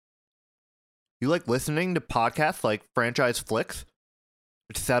You like listening to podcasts like Franchise Flicks,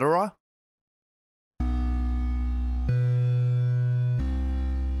 etc.?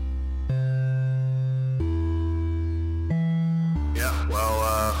 Yeah,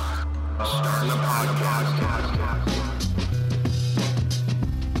 well, starting the podcast.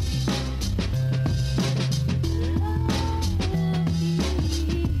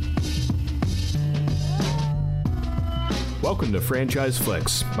 Welcome to Franchise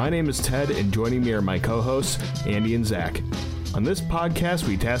Flicks. My name is Ted, and joining me are my co-hosts, Andy and Zach. On this podcast,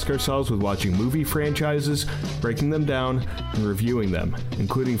 we task ourselves with watching movie franchises, breaking them down, and reviewing them,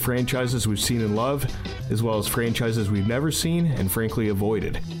 including franchises we've seen and loved, as well as franchises we've never seen and frankly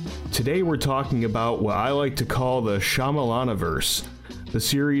avoided. Today, we're talking about what I like to call the Shyamalaniverse, the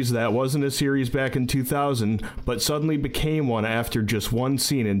series that wasn't a series back in 2000, but suddenly became one after just one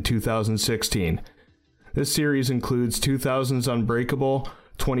scene in 2016. This series includes 2000's Unbreakable,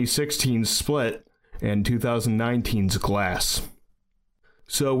 2016's Split, and 2019's Glass.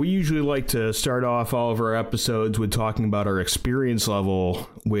 So we usually like to start off all of our episodes with talking about our experience level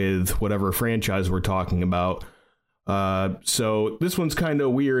with whatever franchise we're talking about. So this one's kind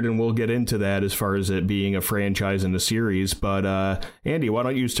of weird, and we'll get into that as far as it being a franchise in a series. But Andy, why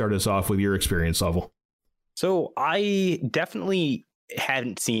don't you start us off with your experience level? So I definitely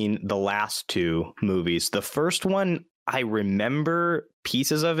hadn't seen the last two movies. The first one, I remember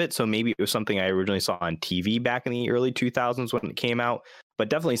pieces of it, so maybe it was something I originally saw on TV back in the early 2000s when it came out, but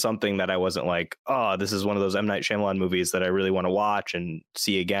definitely something that I wasn't like, oh, this is one of those M. Night Shyamalan movies that I really want to watch and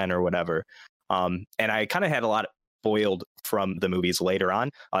see again or whatever. And I kind of had a lot spoiled from the movies later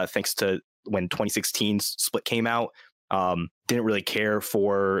on, thanks to when 2016's Split came out. Didn't really care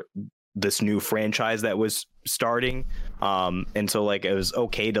for this new franchise that was starting, and so like it was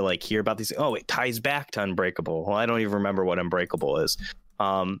okay to like hear about these. Oh, it ties back to Unbreakable. Well, I don't even remember what Unbreakable is,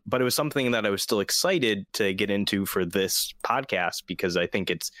 but it was something that I was still excited to get into for this podcast because I think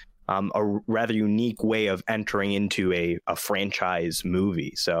it's a rather unique way of entering into a franchise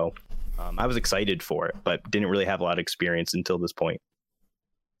movie. So I was excited for it, but didn't really have a lot of experience until this point.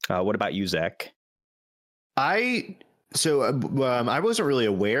 What about you, Zach? I wasn't really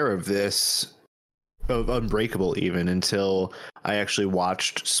aware of this, of Unbreakable, even until I actually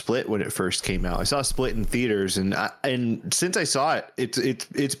watched Split when it first came out. I saw Split in theaters, and since I saw it,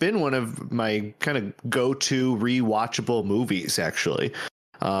 it's been one of my kind of go-to rewatchable movies. Actually,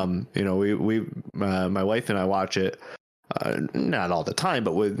 we my wife and I watch it. Not all the time,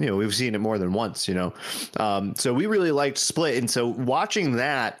 but we've seen it more than once. So we really liked Split, and so watching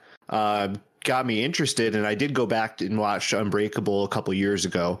that got me interested, and I did go back and watch Unbreakable a couple years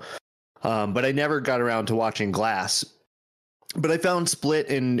ago, but I never got around to watching Glass. But I found Split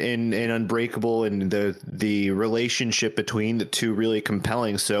and Unbreakable and the relationship between the two really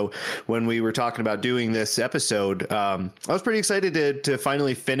compelling. So when we were talking about doing this episode, I was pretty excited to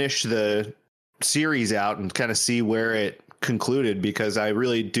finally finish the series out and kind of see where it concluded, because I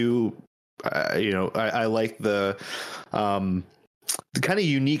really do, I like the kind of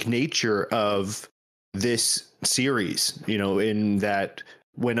unique nature of this series, in that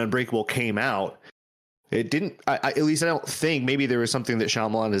when Unbreakable came out, it didn't, at least I don't think, maybe there was something that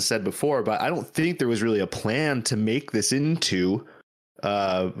Shyamalan has said before, but I don't think there was really a plan to make this into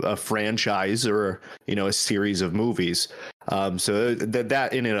a franchise or, a series of movies. So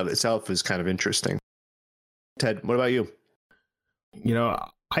that in and of itself is kind of interesting. Ted, what about you?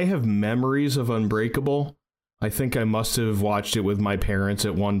 I have memories of Unbreakable. I think I must have watched it with my parents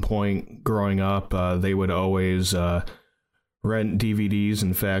at one point growing up. They would always rent DVDs.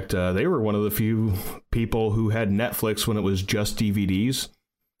 In fact, they were one of the few people who had Netflix when it was just DVDs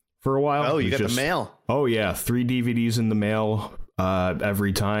for a while. Oh, you got the mail. Oh, yeah. 3 DVDs in the mail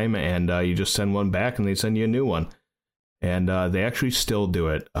every time, and you just send one back and they send you a new one. And they actually still do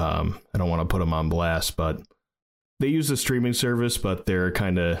it. I don't want to put them on blast, but they use the streaming service, but they're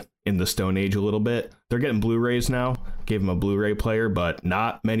kind of in the Stone Age a little bit. They're getting Blu-rays now. Gave them a Blu-ray player, but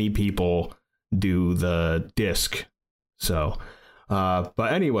not many people do the disc. So,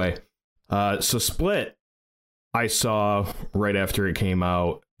 but anyway, so Split, I saw right after it came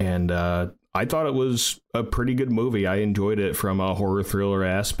out, and I thought it was a pretty good movie. I enjoyed it from a horror thriller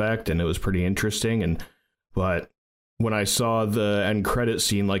aspect, and it was pretty interesting. But when I saw the end credit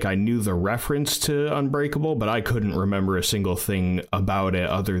scene, like, I knew the reference to Unbreakable, but I couldn't remember a single thing about it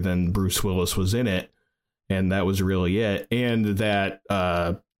other than Bruce Willis was in it, and that was really it. And that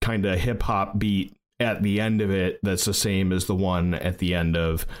kind of hip hop beat at the end of it that's the same as the one at the end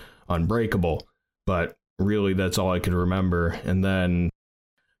of Unbreakable. But really, that's all I could remember. And then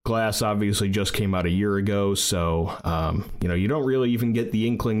Glass obviously just came out a year ago, so, you don't really even get the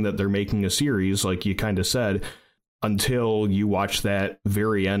inkling that they're making a series, like you kind of said, until you watch that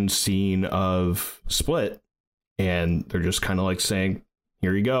very end scene of Split, and they're just kind of like saying,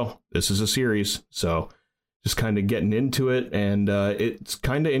 here you go, this is a series. So just kind of getting into it, and it's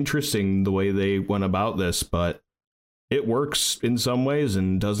kind of interesting the way they went about this, but it works in some ways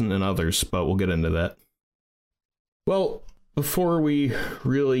and doesn't in others, but we'll get into that. Well, before we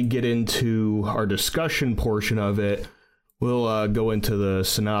really get into our discussion portion of it, we'll go into the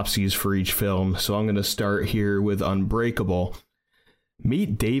synopses for each film. So I'm going to start here with Unbreakable.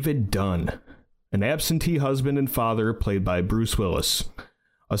 Meet David Dunn, an absentee husband and father played by Bruce Willis,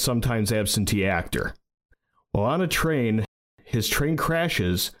 a sometimes absentee actor. While on a train, his train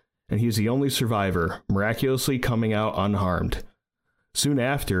crashes, and he's the only survivor, miraculously coming out unharmed. Soon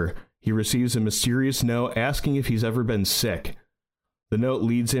after, he receives a mysterious note asking if he's ever been sick. The note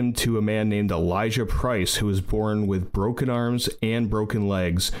leads him to a man named Elijah Price, who was born with broken arms and broken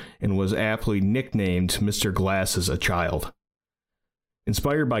legs, and was aptly nicknamed Mr. Glass as a child.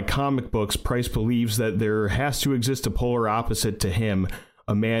 Inspired by comic books, Price believes that there has to exist a polar opposite to him,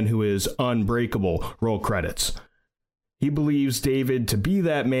 a man who is unbreakable. Roll credits. He believes David to be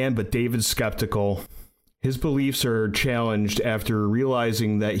that man, but David's skeptical. His beliefs are challenged after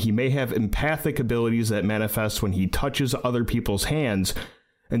realizing that he may have empathic abilities that manifest when he touches other people's hands,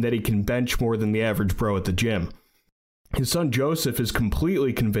 and that he can bench more than the average bro at the gym. His son Joseph is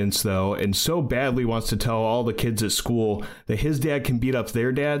completely convinced, though, and so badly wants to tell all the kids at school that his dad can beat up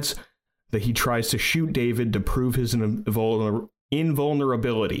their dads, that he tries to shoot David to prove his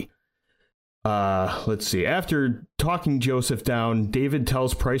invulnerability. Let's see. After talking Joseph down, David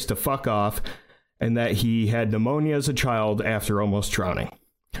tells Price to fuck off, and that he had pneumonia as a child after almost drowning.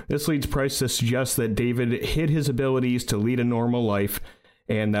 This leads Price to suggest that David hid his abilities to lead a normal life,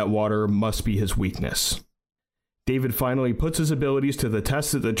 and that water must be his weakness. David finally puts his abilities to the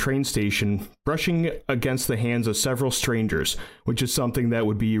test at the train station, brushing against the hands of several strangers, which is something that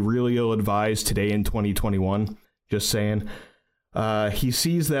would be really ill-advised today in 2021. Just saying. He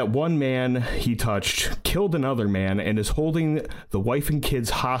sees that one man he touched killed another man and is holding the wife and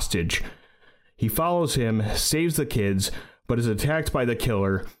kids hostage. He follows him, saves the kids, but is attacked by the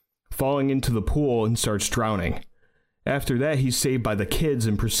killer, falling into the pool and starts drowning. After that, he's saved by the kids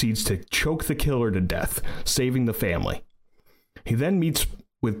and proceeds to choke the killer to death, saving the family. He then meets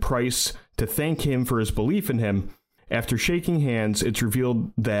with Price to thank him for his belief in him. After shaking hands, it's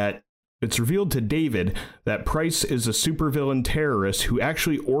revealed to David that Price is a supervillain terrorist who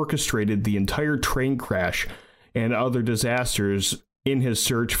actually orchestrated the entire train crash and other disasters in his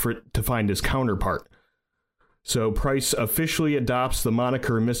search to find his counterpart. So Price officially adopts the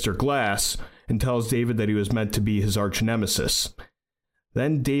moniker Mr. Glass and tells David that he was meant to be his arch nemesis.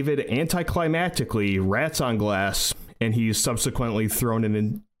 Then David anticlimactically rats on Glass, and he's subsequently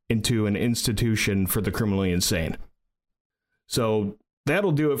thrown into an institution for the criminally insane. So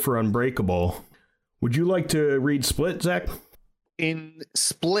that'll do it for Unbreakable. Would you like to read Split, Zach? In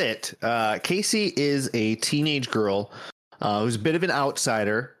Split, Casey is a teenage girl who's a bit of an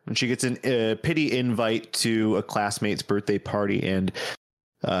outsider, and she gets a pity invite to a classmate's birthday party and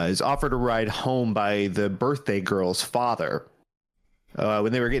is offered a ride home by the birthday girl's father.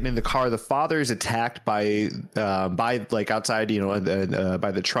 When they were getting in the car, the father is attacked by like outside,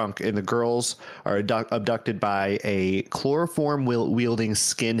 by the trunk, and the girls are abducted by a chloroform wielding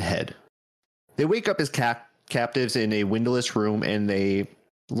skinhead. They wake up as captives in a windowless room, and they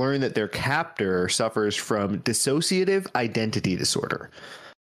learn that their captor suffers from dissociative identity disorder.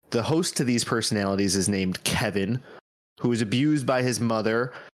 The host to these personalities is named Kevin, who is abused by his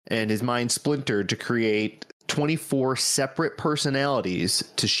mother and his mind splintered to create 24 separate personalities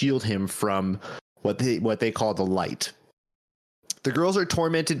to shield him from what they call the light. The girls are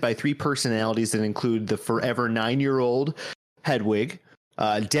tormented by 3 personalities that include the forever 9-year-old Hedwig,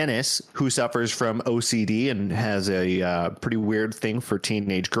 Dennis, who suffers from OCD and has a pretty weird thing for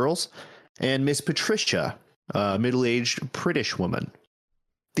teenage girls, and Miss Patricia, a middle-aged British woman.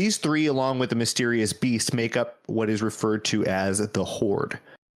 These 3, along with the mysterious beast, make up what is referred to as the Horde,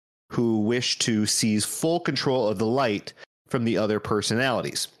 who wish to seize full control of the light from the other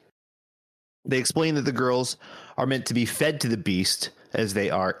personalities. They explain that the girls are meant to be fed to the beast as they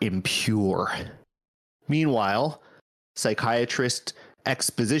are impure. Meanwhile, psychiatrist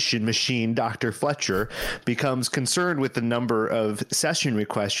exposition machine Dr. Fletcher becomes concerned with the number of session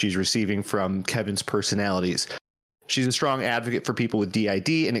requests she's receiving from Kevin's personalities. She's a strong advocate for people with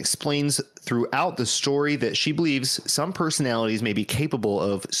DID and explains throughout the story that she believes some personalities may be capable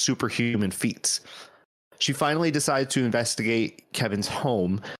of superhuman feats. She finally decides to investigate Kevin's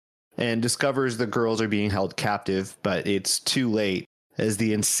home and discovers the girls are being held captive, but it's too late as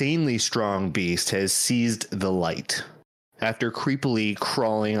the insanely strong beast has seized the light. After creepily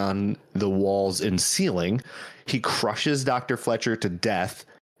crawling on the walls and ceiling, he crushes Dr. Fletcher to death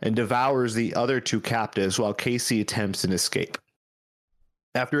and devours the other two captives while Casey attempts an escape.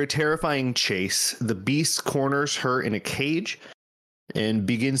 After a terrifying chase, the beast corners her in a cage and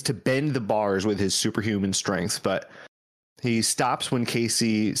begins to bend the bars with his superhuman strength, but he stops when he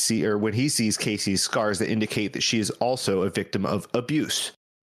sees Casey's scars that indicate that she is also a victim of abuse.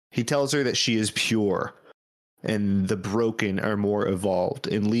 He tells her that she is pure and the broken are more evolved,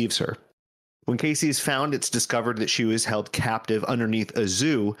 and leaves her. When Casey is found, it's discovered that she was held captive underneath a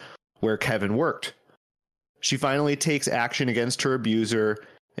zoo where Kevin worked. She finally takes action against her abuser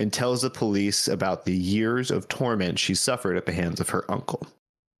and tells the police about the years of torment she suffered at the hands of her uncle.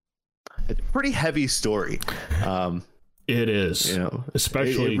 It's a pretty heavy story. It is,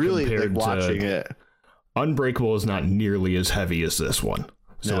 especially it really, compared like, watching to it. Unbreakable is not nearly as heavy as this one.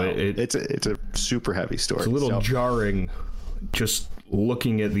 So No, it's a super heavy story. a little So, jarring just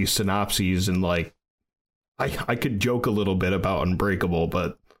looking at these synopses, and like I could joke a little bit about Unbreakable,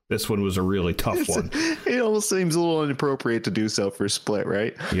 but this one was a really tough one. it almost seems a little inappropriate to do so for Split,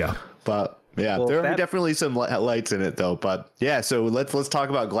 right? Yeah. But yeah, Well, there are definitely some lights in it though. But yeah, so let's talk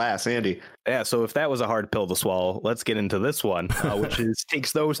about Glass, Andy. Yeah, so if that was a hard pill to swallow, let's get into this one, which is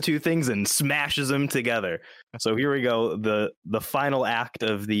takes those two things and smashes them together. So here we go, the final act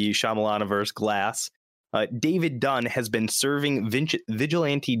of the Shyamalaniverse, Glass. David Dunn has been serving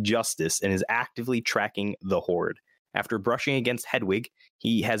vigilante justice and is actively tracking the Horde. After brushing against Hedwig,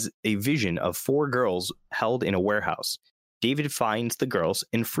 he has a vision of 4 girls held in a warehouse. David finds the girls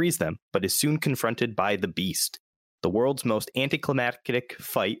and frees them, but is soon confronted by the Beast. The world's most anticlimactic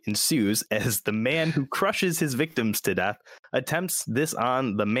fight ensues as the man who crushes his victims to death attempts this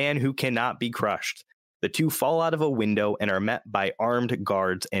on the man who cannot be crushed. The two fall out of a window and are met by armed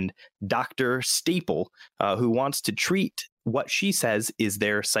guards and Dr. Staple, who wants to treat what she says is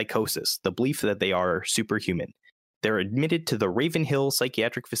their psychosis, the belief that they are superhuman. They're admitted to the Ravenhill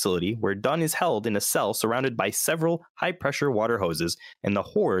Psychiatric Facility, where Dunn is held in a cell surrounded by several high-pressure water hoses, and the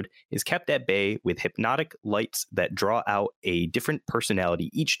Horde is kept at bay with hypnotic lights that draw out a different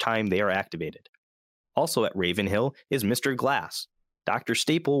personality each time they are activated. Also at Ravenhill is Mr. Glass. Dr.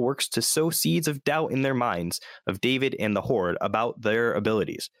 Staple works to sow seeds of doubt in their minds of David and the Horde about their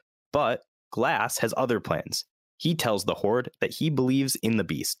abilities. But Glass has other plans. He tells the Horde that he believes in the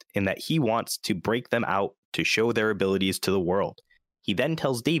Beast and that he wants to break them out to show their abilities to the world. He then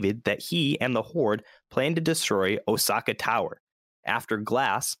tells David that he and the Horde plan to destroy Osaka Tower. After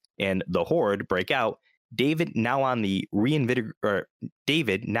Glass and the Horde break out, David, now with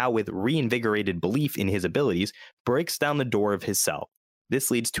reinvigorated belief in his abilities, breaks down the door of his cell.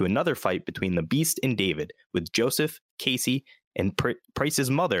 This leads to another fight between the Beast and David, with Joseph, Casey, and Price's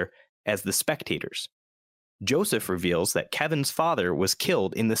mother as the spectators. Joseph reveals that Kevin's father was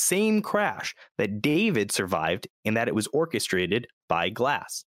killed in the same crash that David survived and that it was orchestrated by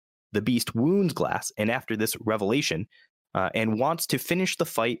Glass. The Beast wounds Glass, and after this revelation, and wants to finish the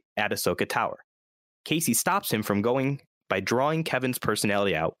fight at Ahsoka Tower. Casey stops him from going by drawing Kevin's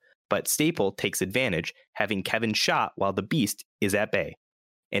personality out, but Staple takes advantage, having Kevin shot while the Beast is at bay.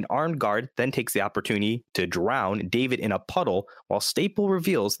 An armed guard then takes the opportunity to drown David in a puddle, while Staple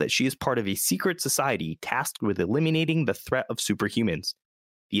reveals that she is part of a secret society tasked with eliminating the threat of superhumans.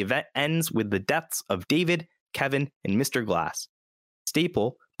 The event ends with the deaths of David, Kevin, and Mr. Glass.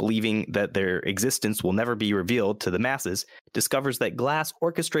 Staple, believing that their existence will never be revealed to the masses, discovers that Glass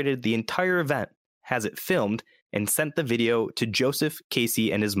orchestrated the entire event, has it filmed, and sent the video to Joseph,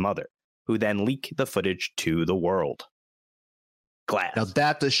 Casey, and his mother, who then leak the footage to the world. Glass. Now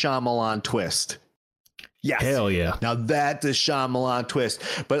that's a Shyamalan twist. Yes. Hell yeah. Now that's a Shyamalan twist.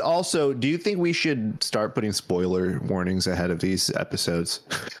 But also, do you think we should start putting spoiler warnings ahead of these episodes?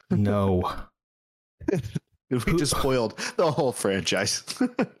 No. We just spoiled the whole franchise.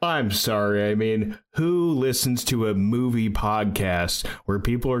 I'm sorry. I mean, who listens to a movie podcast where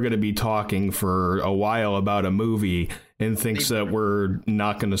people are going to be talking for a while about a movie and thinks that we're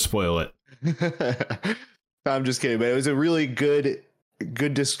not going to spoil it? I'm just kidding, but it was a really good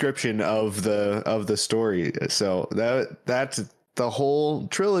description of the story. So that's the whole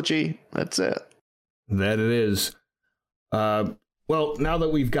trilogy. That's it. That it is. Well, now that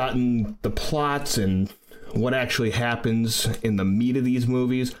we've gotten the plots and what actually happens in the meat of these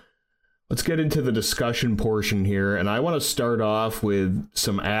movies, let's get into the discussion portion here. And I want to start off with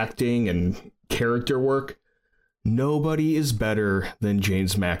some acting and character work. Nobody is better than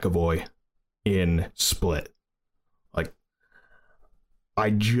James McAvoy. in Split. Like, I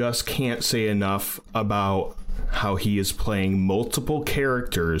just can't say enough about how he is playing multiple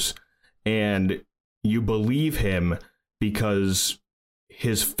characters, and you believe him because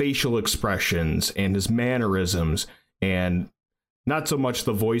his facial expressions and his mannerisms, and not so much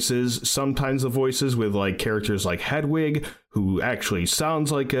the voices. Sometimes the voices with like characters like Hedwig, who actually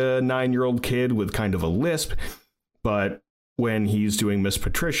sounds like a 9-year-old kid with kind of a lisp. But when he's doing Miss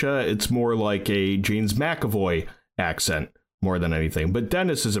Patricia, it's more like a James McAvoy accent more than anything. But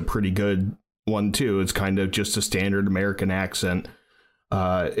Dennis is a pretty good one, too. It's kind of just a standard American accent.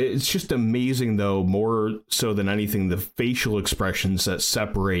 It's just amazing, though, more so than anything, the facial expressions that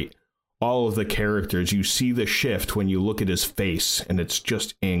separate all of the characters. You see the shift when you look at his face, and it's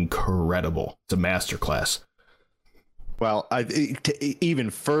just incredible. It's a masterclass. Well,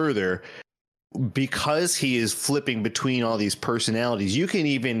 even further, because he is flipping between all these personalities, you can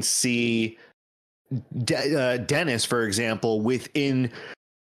even see Dennis, for example, within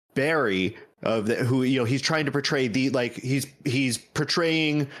Barry, who he's trying to portray he's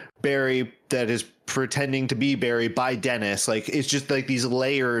portraying Barry that is pretending to be Barry by Dennis. Like, it's just like these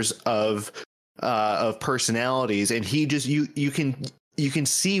layers of personalities, and he just you can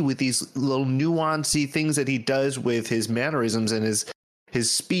see with these little nuancy things that he does with his mannerisms and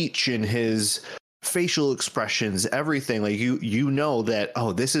his speech and his facial expressions, everything. Like, you know that,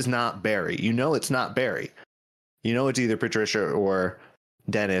 oh, this is not Barry. It's not Barry. It's either Patricia or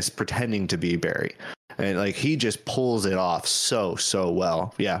Dennis pretending to be Barry, and like he just pulls it off so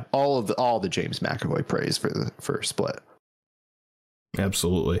well. Yeah, all the James McAvoy praise for Split.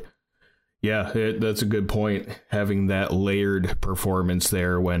 Absolutely. Yeah, that's a good point. Having that layered performance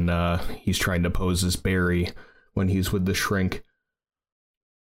there when he's trying to pose as Barry when he's with the shrink.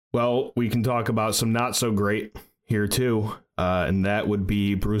 Well, we can talk about some not so great here too, and that would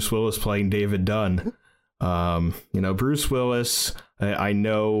be Bruce Willis playing David Dunn. Bruce Willis, I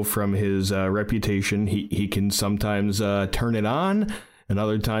know from his reputation, he can sometimes turn it on, and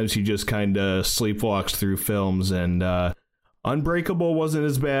other times he just kind of sleepwalks through films. And Unbreakable wasn't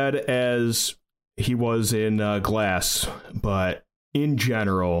as bad as he was in Glass, but in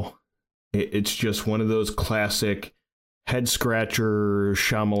general, it's just one of those classic head scratcher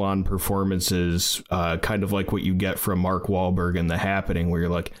Shyamalan performances, kind of like what you get from Mark Wahlberg in The Happening, where you're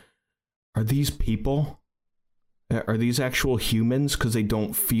like, are these people? Are these actual humans? Because they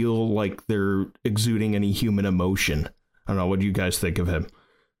don't feel like they're exuding any human emotion. I don't know. What do you guys think of him?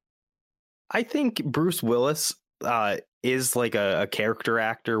 I think Bruce Willis is like a character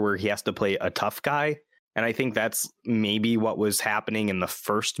actor where he has to play a tough guy. And I think that's maybe what was happening in the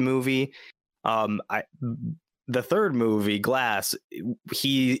first movie. The third movie, Glass,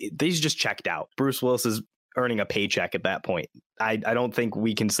 he's just checked out. Bruce Willis is earning a paycheck at that point. I don't think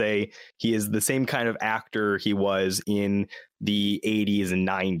we can say he is the same kind of actor he was in the 80s and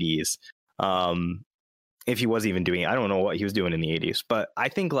 90s. If he was even doing it, I don't know what he was doing in the 80s, but I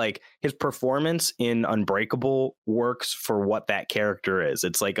think like his performance in Unbreakable works for what that character is.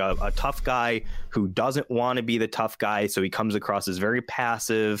 It's like a tough guy who doesn't want to be the tough guy. So he comes across as very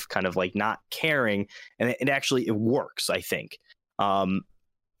passive, kind of like not caring. And it works, I think.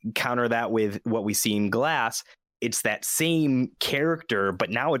 Counter that with what we see in Glass. It's that same character, but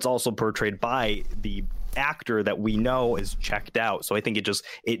now it's also portrayed by the actor that we know is checked out. So I think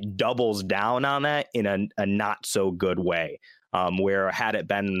it doubles down on that in a not so good way. Where had it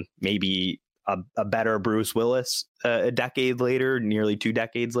been maybe a better Bruce Willis a decade later, nearly 2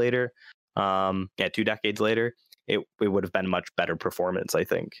 decades later, 2 decades later, it would have been a much better performance, I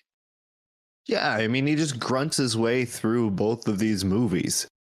think. Yeah, I mean, he just grunts his way through both of these movies.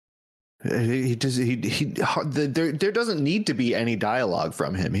 There doesn't need to be any dialogue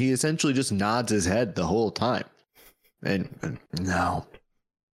from him. He essentially just nods his head the whole time. And no.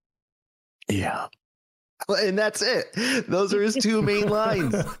 Yeah. And that's it. Those are his 2 main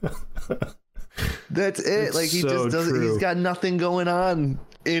lines. That's it. It's like he so just doesn't. true. He's got nothing going on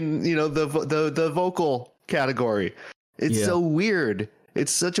in the vocal category. It's so weird.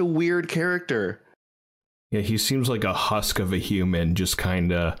 It's such a weird character. Yeah, he seems like a husk of a human, just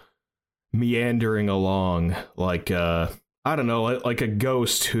kind of meandering along like I don't know, like a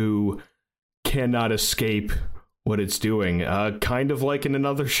ghost who cannot escape what it's doing. Kind of like in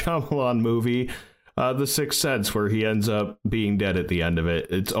another Shyamalan movie, The Sixth Sense, where he ends up being dead at the end of it.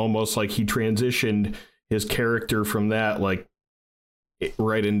 It's almost like he transitioned his character from that like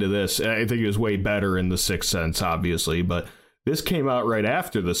right into this. I think it was way better in The Sixth Sense, obviously, but this came out right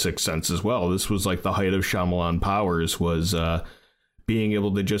after The Sixth Sense as well. This was like the height of Shyamalan powers, was being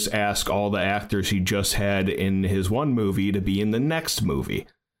able to just ask all the actors he just had in his one movie to be in the next movie.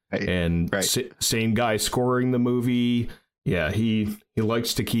 Right. And same guy scoring the movie. Yeah, he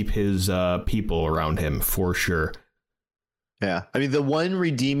likes to keep his people around him for sure. Yeah. I mean, the one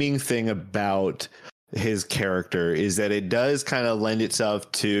redeeming thing about his character is that it does kind of lend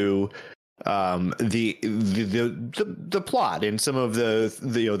itself to the plot and some of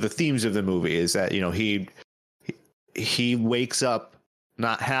the themes of the movie. Is that, he wakes up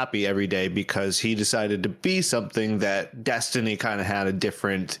not happy every day because he decided to be something that destiny kind of had a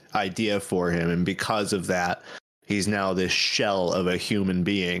different idea for him, and because of that he's now this shell of a human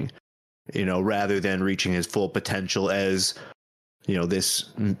being, rather than reaching his full potential as this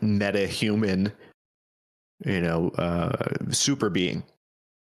meta human super being.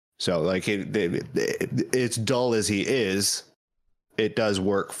 So like it's dull as he is, it does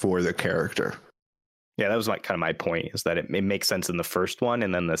work for the character. Yeah, that was like kind of my point, is that it makes sense in the first one,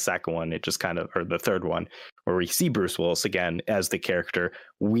 and then the second one, it just kind of, or the third one, where we see Bruce Willis again as the character.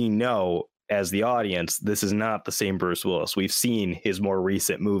 We know as the audience, this is not the same Bruce Willis. We've seen his more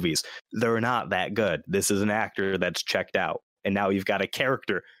recent movies. They're not that good. This is an actor that's checked out. And now you've got a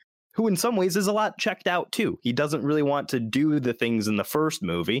character who in some ways is a lot checked out too. He doesn't really want to do the things in the first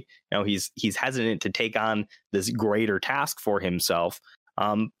movie. He's hesitant to take on this greater task for himself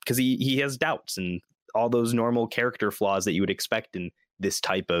because he has doubts and all those normal character flaws that you would expect in this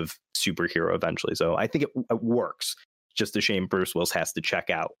type of superhero eventually. So I think it works. It's just a shame Bruce Willis has to check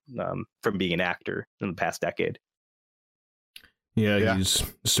out from being an actor in the past decade. Yeah, he's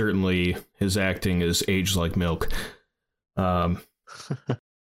certainly, his acting is aged like milk. Gotta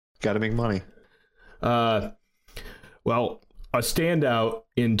make money. Well, a standout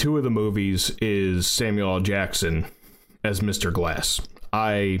in two of the movies is Samuel L. Jackson as Mr. Glass.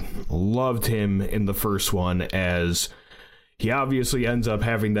 I loved him in the first one, as he obviously ends up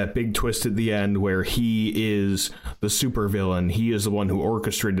having that big twist at the end where he is the supervillain. He is the one who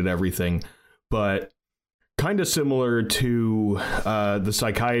orchestrated everything. But kind of similar to the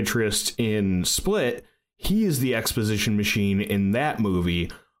psychiatrist in Split, he is the exposition machine in that movie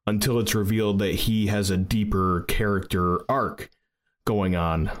until it's revealed that he has a deeper character arc going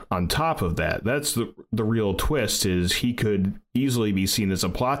on top of that. That's the real twist, is he could easily be seen as a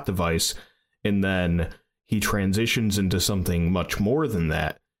plot device, and then he transitions into something much more than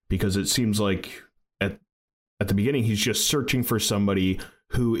that, because it seems like at the beginning he's just searching for somebody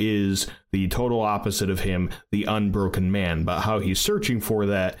who is the total opposite of him, the unbroken man. But how he's searching for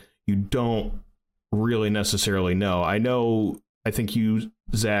that, you don't really necessarily know. I think you,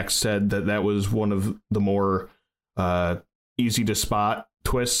 Zach, said that was one of the more easy to spot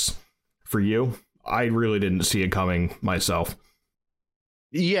twists for you. I really didn't see it coming myself.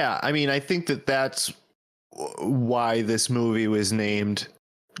 Yeah, I mean, I think that's why this movie was named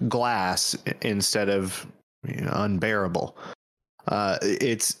Glass instead of Unbearable. At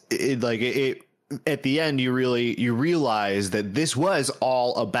the end, you realize that this was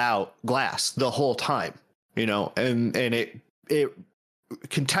all about Glass the whole time, and it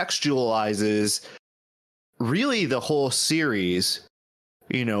contextualizes really the whole series,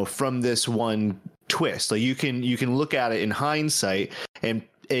 from this one twist. Like you can look at it in hindsight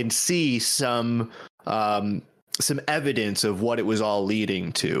and see some evidence of what it was all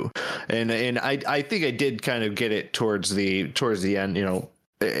leading to, and I think I did kind of get it towards the end,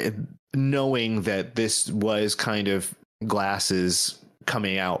 knowing that this was kind of Glass's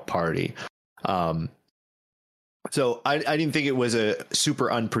coming out party. So I didn't think it was a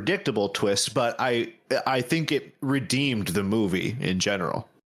super unpredictable twist, but I think it redeemed the movie in general.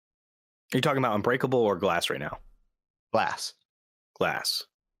 Are you talking about Unbreakable or Glass right now? Glass.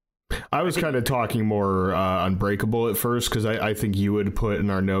 I was kind of talking more Unbreakable at first, because I think you would put in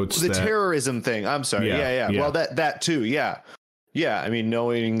our notes the terrorism thing. I'm sorry. Yeah. Well, that too. Yeah. I mean,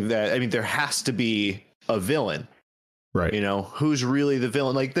 knowing that, I mean, there has to be a villain, right? Who's really the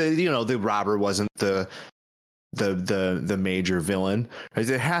villain? Like the robber wasn't the major villain.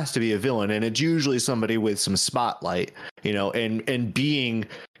 There has to be a villain, and it's usually somebody with some spotlight, and being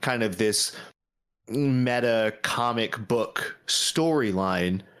kind of this meta comic book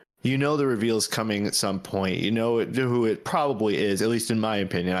storyline. The reveal's coming at some point. Who it probably is, at least in my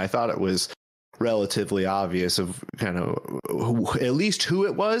opinion. I thought it was relatively obvious of kind of at least who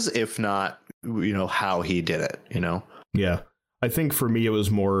it was, if not, how he did it, Yeah. I think for me, it was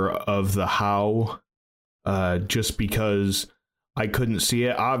more of the how, just because I couldn't see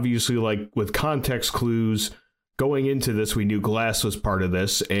it. Obviously, like with context clues going into this, we knew Glass was part of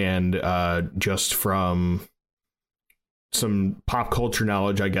this. And just from some pop culture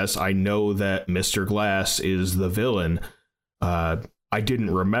knowledge, I guess, I know that Mr. Glass is the villain. I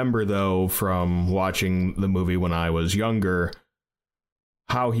didn't remember, though, from watching the movie when I was younger,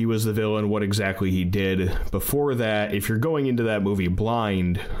 how he was the villain, what exactly he did. Before that, if you're going into that movie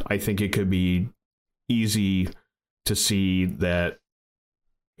blind, I think it could be easy to see that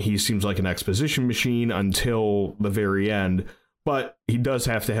he seems like an exposition machine until the very end. But he does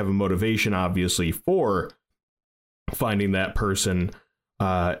have to have a motivation, obviously, for finding that person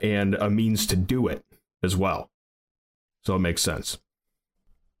and a means to do it as well. So it makes sense.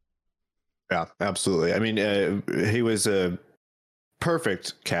 Yeah, absolutely. I mean, he was a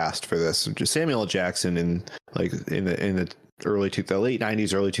perfect cast for this. Just Samuel L. Jackson in the late 90s, early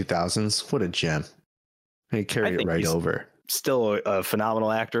 2000s. What a gem! He carried it right over. Still a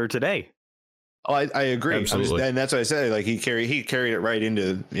phenomenal actor today. Oh, I agree. Absolutely. And that's what I said. Like he carried it right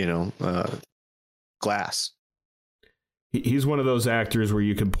into Glass. He's one of those actors where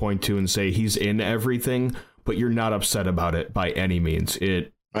you can point to and say he's in everything, but you're not upset about it by any means.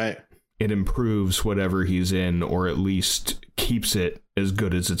 It improves whatever he's in, or at least keeps it as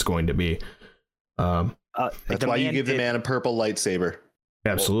good as it's going to be. That's why you give the man a purple lightsaber.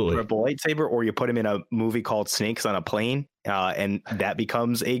 Absolutely. Purple lightsaber, or you put him in a movie called Snakes on a Plane, and that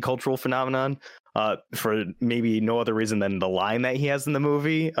becomes a cultural phenomenon for maybe no other reason than the line that he has in the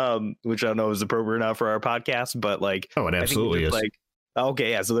movie, which I don't know is appropriate enough for our podcast, but like, oh, it absolutely is. Like,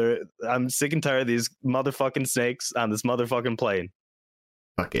 okay, yeah, so I'm sick and tired of these motherfucking snakes on this motherfucking plane.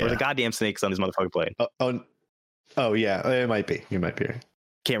 Fuck yeah. Or the goddamn snakes on this motherfucking plane. Oh yeah, it might be. You might be right.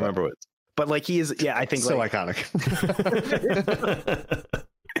 Can't remember what. But like he is, yeah, I think so like, iconic.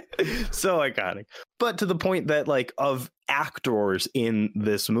 So iconic. But to the point that like of actors in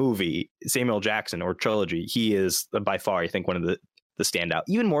this movie, Samuel Jackson or trilogy, he is by far, I think, one of the standout,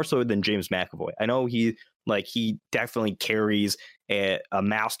 even more so than James McAvoy. I know he definitely carries a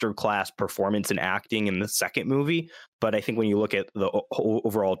masterclass performance in acting in the second movie, but I think when you look at the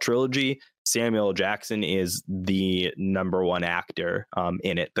overall trilogy, Samuel Jackson is the number one actor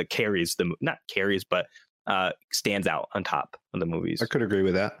in it that carries stands out on top of the movies. I could agree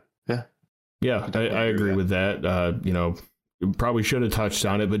with that. Yeah, I agree with that. Probably should have touched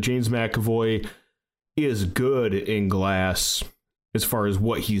on it, but James McAvoy is good in Glass as far as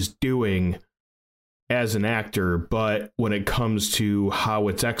what he's doing as an actor, but when it comes to how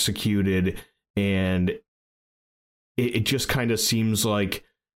it's executed, and it just kind of seems like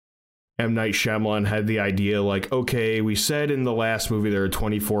M. Night Shyamalan had the idea like, okay, we said in the last movie there are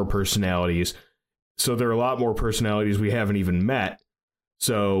 24 personalities, so there are a lot more personalities we haven't even met,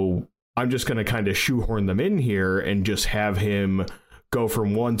 so I'm just going to kind of shoehorn them in here and just have him go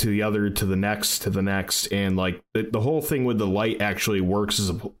from one to the other to the next, and like the whole thing with the light actually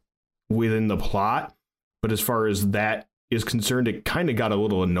works within the plot. But as far as that is concerned, it kind of got a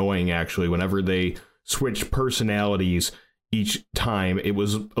little annoying, actually, whenever they switched personalities each time. It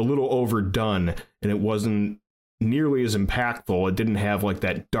was a little overdone, and it wasn't nearly as impactful. It didn't have like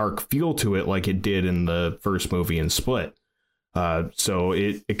that dark feel to it like it did in the first movie in Split. So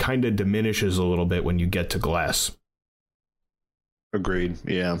it kind of diminishes a little bit when you get to Glass. Agreed.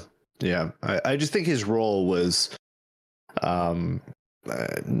 Yeah. I just think his role was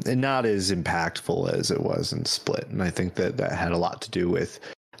not as impactful as it was in Split, and I think that had a lot to do with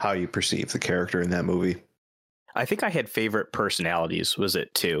how you perceive the character in that movie. I think I had favorite personalities, was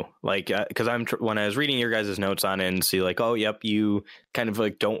it too? Like, because when I was reading your guys' notes on it and see like, oh, yep, you kind of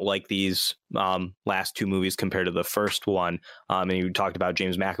like don't like these last two movies compared to the first one. And you talked about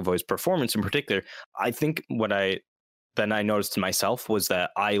James McAvoy's performance in particular. I think what I noticed to myself was that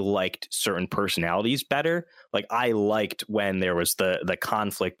I liked certain personalities better. Like I liked when there was the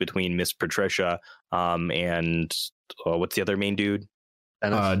conflict between Miss Patricia and what's the other main dude?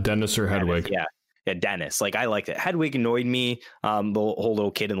 Dennis or Hedwig. Yeah, Dennis. Like I liked it. Hedwig annoyed me. The whole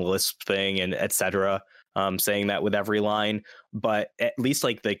little kid in the lisp thing and etc. Saying that with every line, but at least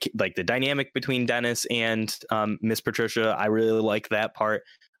like the dynamic between Dennis and Miss Patricia, I really liked that part.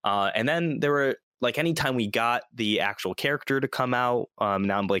 And then there were like anytime we got the actual character to come out.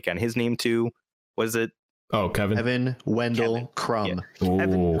 Now I'm blanking on his name too. Was it? Oh, Kevin. Evan Wendell Crumb. Yeah.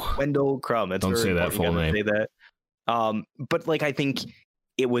 Evan Wendell Crumb. That's don't say that full name. Say that. But like I think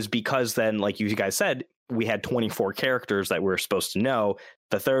it was because then, like you guys said, we had 24 characters that we were supposed to know.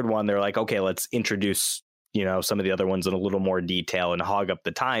 The third one, they're like, okay, let's introduce, some of the other ones in a little more detail and hog up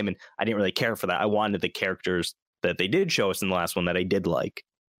the time. And I didn't really care for that. I wanted the characters that they did show us in the last one that I did like.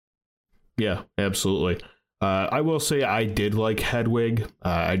 Yeah, absolutely. I will say I did like Hedwig.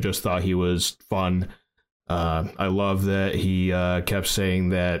 I just thought he was fun. I love that he kept saying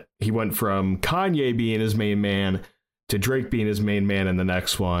that he went from Kanye being his main man to Drake being his main man in the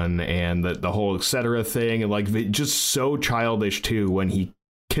next one, and the whole etc. thing, and like just so childish too. When he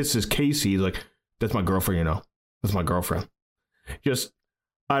kisses Casey, he's like, "That's my girlfriend, that's my girlfriend." Just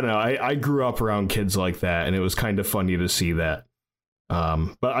I don't know. I grew up around kids like that, and it was kind of funny to see that.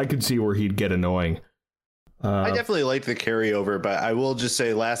 But I could see where he'd get annoying. I definitely like the carryover, but I will just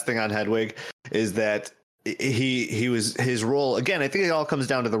say last thing on Hedwig is that he was his role again. I think it all comes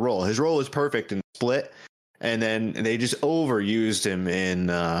down to the role. His role was perfect in Split, and then they just overused him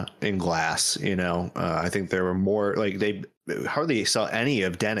in Glass. You know, I think there were more like they hardly saw any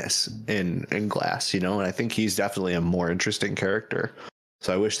of Dennis in Glass. You know, and I think he's definitely a more interesting character.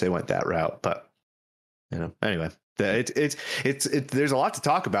 So I wish they went that route, but you know, anyway. It's there's a lot to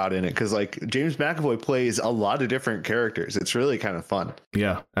talk about in it because like James McAvoy plays a lot of different characters. It's really kind of fun.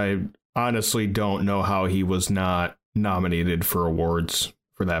 Yeah, I honestly don't know how he was not nominated for awards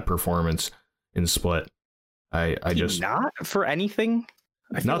for that performance in Split. I just not for anything.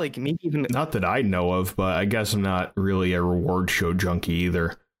 I feel like maybe even not that I know of, but I guess I'm not really a reward show junkie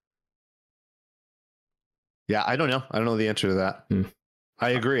either. Yeah, I don't know. I don't know the answer to that. I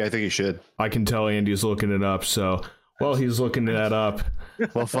agree. I think he should. I can tell Andy's looking it up. So while he's looking that up,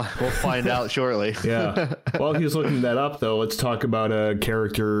 we'll find out shortly. Yeah. While he's looking that up, though, let's talk about a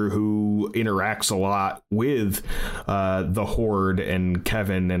character who interacts a lot with the Horde and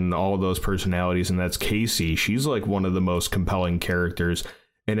Kevin and all of those personalities, and that's Casey. She's like one of the most compelling characters,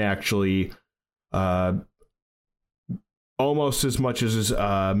 and actually almost as much as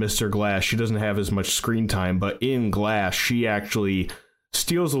Mr. Glass. She doesn't have as much screen time, but in Glass, she actually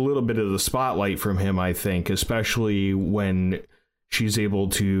steals a little bit of the spotlight from him, I think, especially when she's able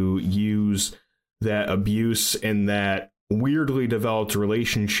to use that abuse and that weirdly developed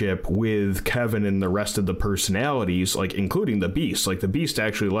relationship with Kevin and the rest of the personalities, like including the Beast. Like the Beast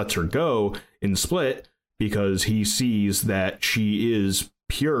actually lets her go in Split because he sees that she is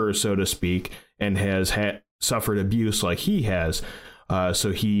pure, so to speak, and has suffered abuse like he has.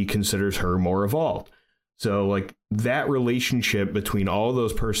 So he considers her more evolved. So like that relationship between all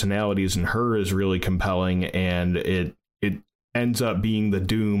those personalities and her is really compelling, and it ends up being the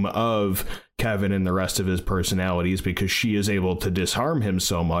doom of Kevin and the rest of his personalities because she is able to disarm him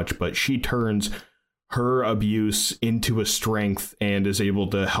so much, but she turns her abuse into a strength and is able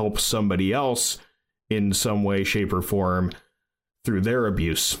to help somebody else in some way, shape, or form through their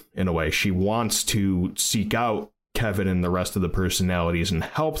abuse. In a way, she wants to seek out Kevin and the rest of the personalities and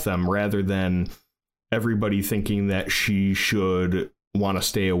help them rather than everybody thinking that she should want to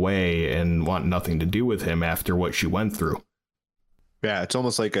stay away and want nothing to do with him after what she went through. Yeah, it's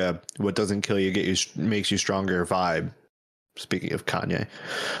almost like a what doesn't kill you makes you stronger vibe. Speaking of Kanye.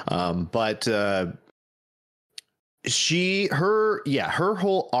 But her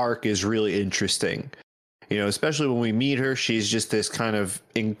whole arc is really interesting. You know, especially when we meet her, she's just this kind of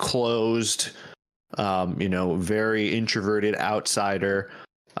enclosed, very introverted outsider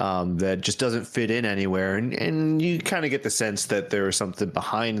that just doesn't fit in anywhere. And you kind of get the sense that there was something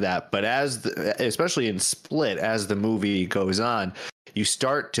behind that. But especially in Split, as the movie goes on, you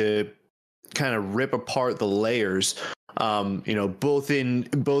start to kind of rip apart the layers, both in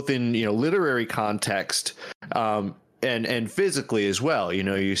literary context, and physically as well. You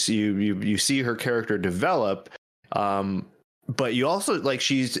know, you see her character develop, but you also like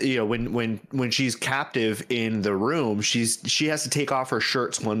she's when she's captive in the room, she has to take off her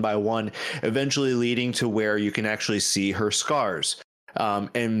shirts one by one, eventually leading to where you can actually see her scars.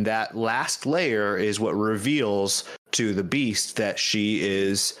 And that last layer is what reveals to the Beast that she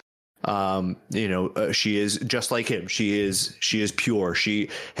is she is just like him. She is pure. She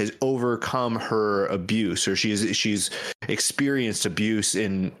has overcome her abuse, or she's experienced abuse,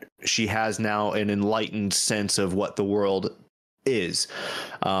 and she has now an enlightened sense of what the world is.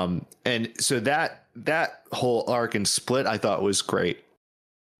 And so that whole arc in Split, I thought was great.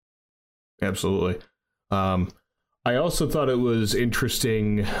 Absolutely. I also thought it was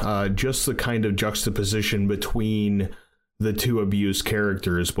interesting, just the kind of juxtaposition between the two abused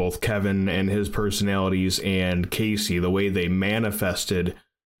characters, both Kevin and his personalities and Casey, the way they manifested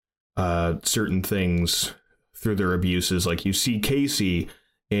certain things through their abuses. Like you see Casey,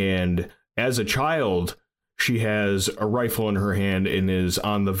 and as a child, she has a rifle in her hand and is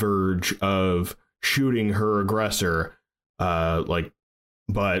on the verge of shooting her aggressor, but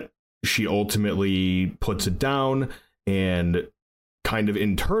she ultimately puts it down and kind of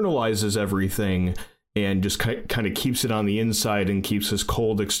internalizes everything and just kind of keeps it on the inside and keeps this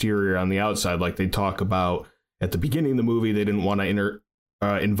cold exterior on the outside. Like they talk about at the beginning of the movie, they didn't want to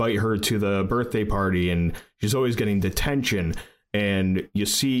invite her to the birthday party, and she's always getting detention. And you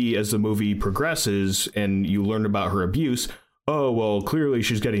see as the movie progresses and you learn about her abuse, oh, well, clearly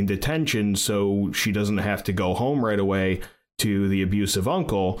she's getting detention, so she doesn't have to go home right away to the abusive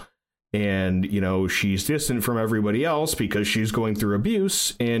uncle. And, you know, she's distant from everybody else because she's going through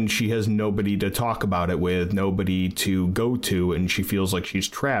abuse and she has nobody to talk about it with, nobody to go to. And she feels like she's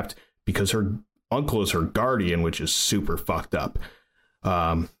trapped because her uncle is her guardian, which is super fucked up.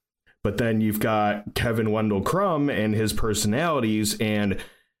 But then you've got Kevin Wendell Crumb and his personalities. And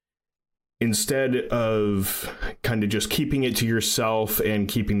instead of kind of just keeping it to yourself and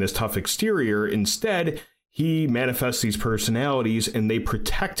keeping this tough exterior, instead, he manifests these personalities and they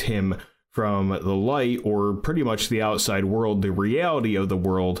protect him from the light, or pretty much the outside world, the reality of the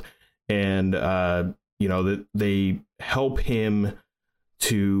world. And, you know, that they help him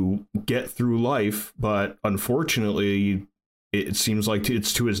to get through life. But unfortunately, it seems like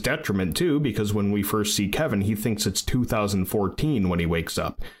it's to his detriment, too, because when we first see Kevin, he thinks it's 2014 when he wakes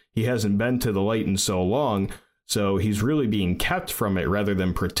up. He hasn't been to the light in so long. So he's really being kept from it rather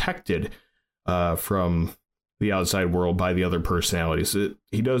than protected from the outside world by the other personalities.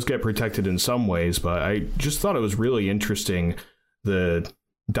 He does get protected in some ways, but I just thought it was really interesting, the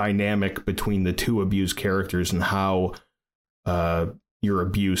dynamic between the two abused characters and how your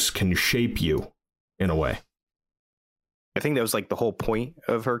abuse can shape you in a way. I think that was like the whole point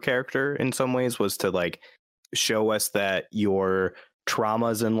of her character in some ways, was to like show us that your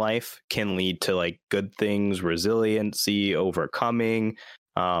traumas in life can lead to like good things, resiliency, overcoming.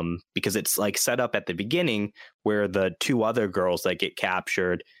 Because it's like set up at the beginning where the two other girls that get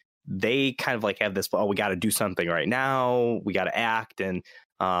captured, they kind of like have this, oh, we got to do something right now, we got to act. And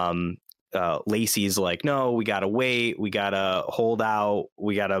Lacey's like, no, we got to wait, we got to hold out,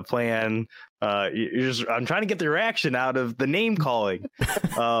 we got to plan. I'm trying to get the reaction out of the name calling.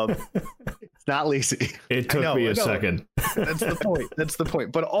 It's not Lacey. It took me a second. That's the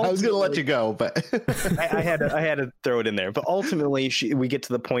point. But I was going to let you go, but I had to throw it in there. But ultimately, we get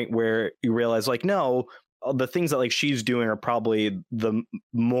to the point where you realize, like, no, the things that like she's doing are probably the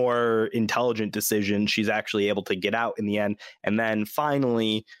more intelligent decision. She's actually able to get out in the end. And then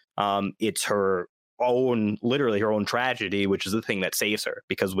finally, it's her own, literally her own tragedy, which is the thing that saves her,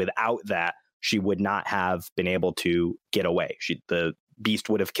 because without that, she would not have been able to get away. The beast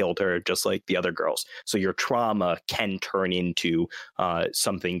would have killed her just like the other girls. So your trauma can turn into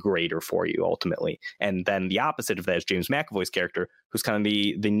something greater for you ultimately. And then the opposite of that is James McAvoy's character, who's kind of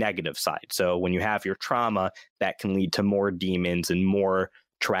the negative side. So when you have your trauma, that can lead to more demons and more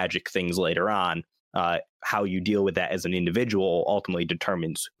tragic things later on. How you deal with that as an individual ultimately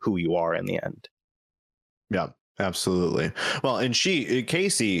determines who you are in the end. Yeah, absolutely. Well, and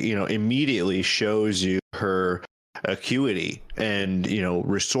Casey, you know, immediately shows you her acuity and, you know,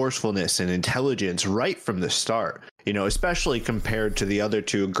 resourcefulness and intelligence right from the start, you know, especially compared to the other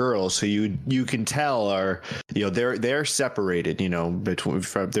two girls who you can tell are, you know, they're separated, you know,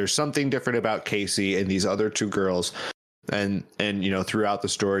 there's something different about Casey and these other two girls. And you know, throughout the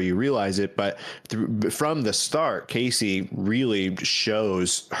story you realize it, but from the start, Casey really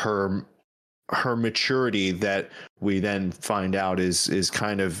shows her maturity that we then find out is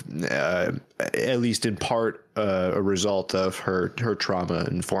kind of at least in part a result of her trauma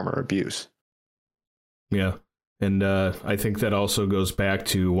and former abuse. Yeah. And I think that also goes back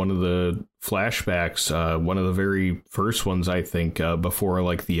to one of the flashbacks, one of the very first ones, I think, before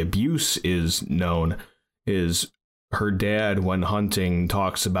like the abuse is known, is her dad, when hunting,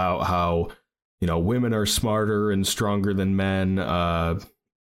 talks about how, you know, women are smarter and stronger than men,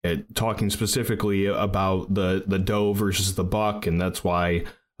 talking specifically about the doe versus the buck. And that's why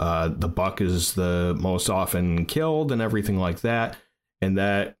the buck is the most often killed and everything like that. And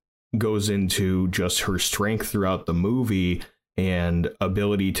that goes into just her strength throughout the movie and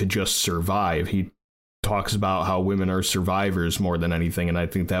ability to just survive. He talks about how women are survivors more than anything. And I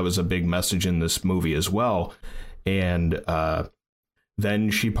think that was a big message in this movie as well. And then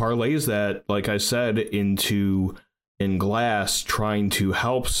she parlays that, like I said, into in Glass trying to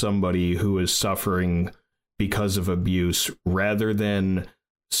help somebody who is suffering because of abuse, rather than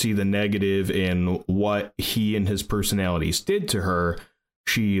see the negative in what he and his personalities did to her.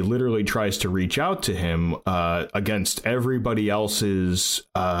 She literally tries to reach out to him against everybody else's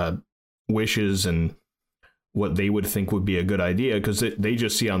wishes and what they would think would be a good idea, because they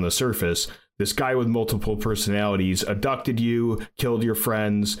just see on the surface, this guy with multiple personalities abducted you, killed your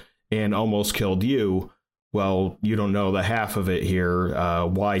friends, and almost killed you. Well, you don't know the half of it here,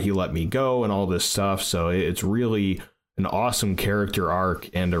 why he let me go and all this stuff. So it's really an awesome character arc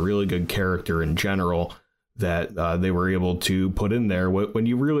and a really good character in general that they were able to put in there when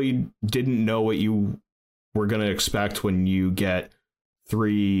you really didn't know what you were going to expect when you get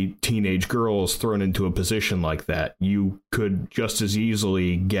 3 teenage girls thrown into a position like that. You could just as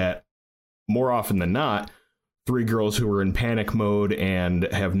easily get, more often than not, three girls who are in panic mode and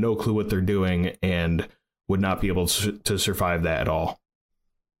have no clue what they're doing and would not be able to survive that at all.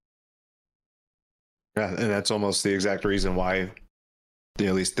 Yeah, and that's almost the exact reason why,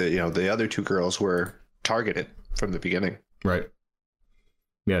 at least the other two girls were targeted from the beginning. Right.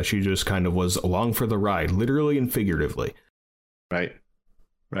 Yeah, she just kind of was along for the ride, literally and figuratively. Right.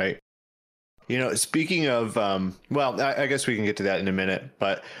 Speaking of, I guess we can get to that in a minute,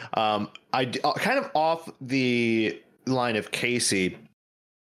 but I kind of off the line of Casey,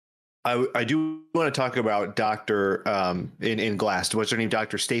 I do want to talk about Dr. In Glass. What's her name?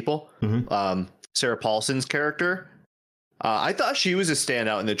 Dr. Staple? Mm-hmm. Sarah Paulson's character. I thought she was a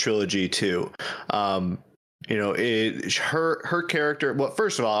standout in the trilogy too. Her character. Well,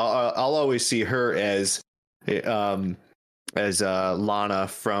 first of all, I'll always see her as Lana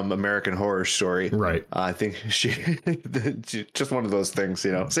from American Horror Story. Right. I think she just one of those things.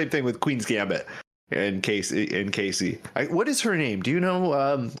 Same thing with Queen's Gambit and Casey. What is her name? Do you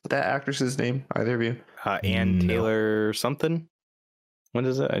know that actress's name? Either of you? Ann Taylor something. What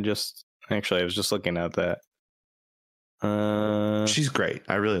is it? I was just looking at that. She's great.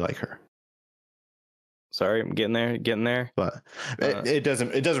 I really like her. Sorry, I'm getting there. But it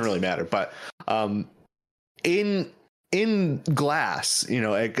doesn't really matter. But in Glass,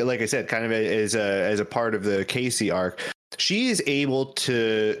 like I said, kind of as a part of the Casey arc, she is able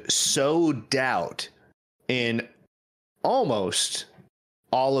to sow doubt in almost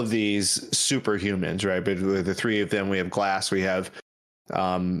all of these superhumans, right? But with the three of them, we have Glass, we have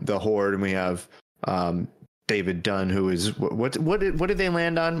the Horde, and we have David Dunn, who is what did they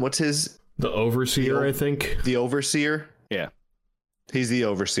land on? What's his? The Overseer, I think. The Overseer? Yeah. He's the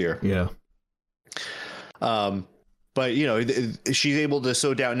Overseer. Yeah. But, she's able to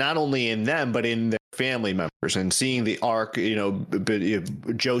sow doubt not only in them, but in their family members, and seeing the arc,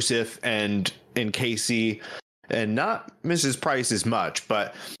 Joseph and Casey, and not Mrs. Price as much,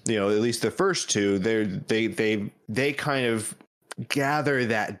 but, at least the first two, they kind of gather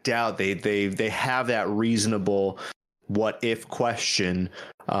that doubt. They have that reasonable what if question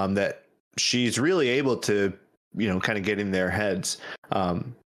that she's really able to, kind of get in their heads.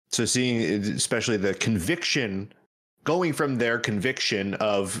 So seeing especially the conviction, going from their conviction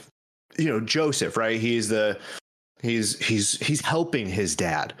of, Joseph, right? He's helping his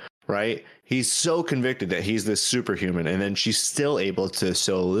dad, right? He's so convicted that he's this superhuman, and then she's still able to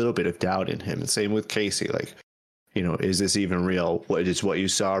sow a little bit of doubt in him. And same with Casey, like, is this even real? What you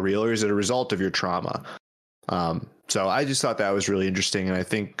saw real, or is it a result of your trauma? So I just thought that was really interesting, and I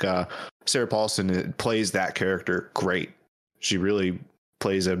think Sarah Paulson plays that character great. She really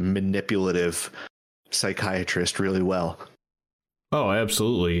plays a manipulative psychiatrist really well. Oh,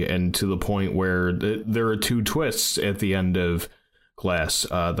 absolutely. And to the point where there are two twists at the end of Glass.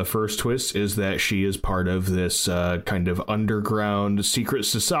 The first twist is that she is part of this kind of underground secret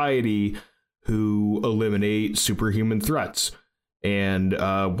society who eliminate superhuman threats. And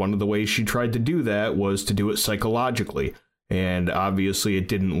one of the ways she tried to do that was to do it psychologically. And obviously it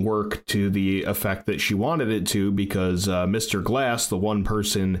didn't work to the effect that she wanted it to, because Mr. Glass, the one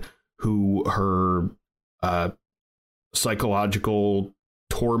person who her psychological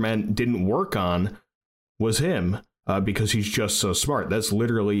torment didn't work on, was him, because he's just so smart. That's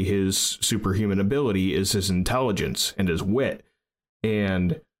literally his superhuman ability, is his intelligence and his wit.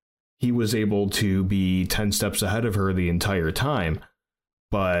 And he was able to be 10 steps ahead of her the entire time.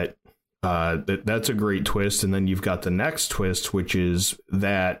 But that's a great twist. And then you've got the next twist, which is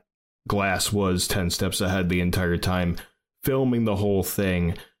that Glass was 10 steps ahead the entire time, filming the whole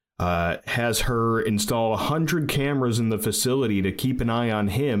thing, has her install 100 cameras in the facility to keep an eye on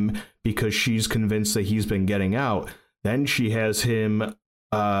him because she's convinced that he's been getting out. Then she has him,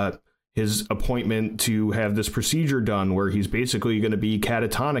 his appointment to have this procedure done where he's basically going to be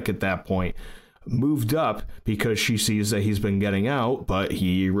catatonic at that point, moved up because she sees that he's been getting out, but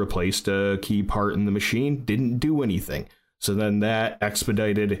he replaced a key part in the machine, didn't do anything. So then that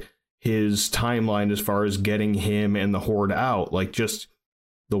expedited his timeline as far as getting him and the Horde out. Like, just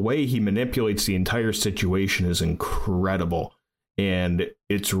the way he manipulates the entire situation is incredible. And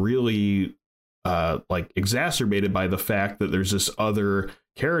it's really exacerbated by the fact that there's this other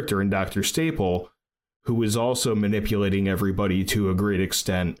character in Dr. Staple who is also manipulating everybody to a great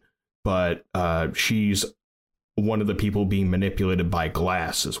extent, but she's one of the people being manipulated by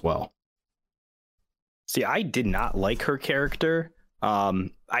Glass as well. See, I did not like her character.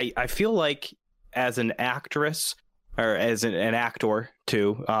 I feel like as an actress, or as an actor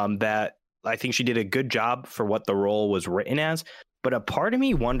too, that I think she did a good job for what the role was written as. But a part of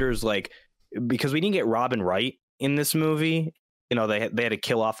me wonders, like, because we didn't get Robin Wright in this movie, they had to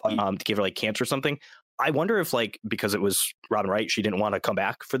kill off to give her like cancer or something. I wonder if, like, because it was Robin Wright, she didn't want to come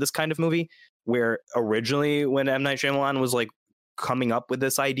back for this kind of movie, where originally when M. Night Shyamalan was like coming up with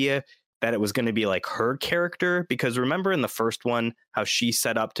this idea that it was going to be like her character, because remember in the first one how she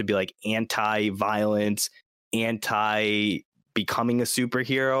set up to be like anti-violence, anti-becoming a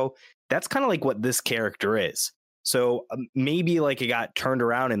superhero. That's kind of like what this character is. So maybe like it got turned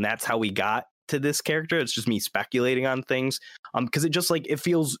around and that's how we got to this character. It's just me speculating on things, because it just like it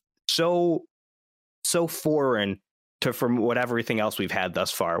feels so foreign to from what everything else we've had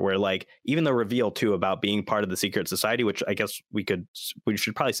thus far, where like even the reveal too about being part of the secret society, which I guess we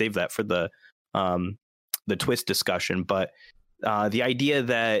should probably save that for the twist discussion. But the idea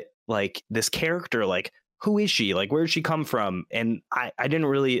that like this character, like who is she? Like, where did she come from? And I didn't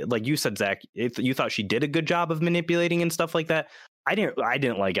really, like you said, Zach, if you thought she did a good job of manipulating and stuff like that. I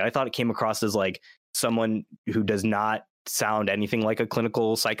didn't like it. I thought it came across as like someone who does not sound anything like a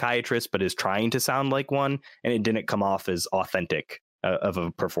clinical psychiatrist, but is trying to sound like one. And it didn't come off as authentic of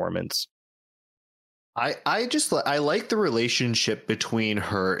a performance. I like the relationship between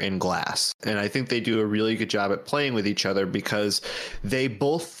her and Glass. And I think they do a really good job at playing with each other because they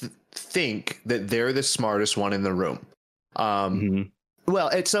both think that they're the smartest one in the room. Well,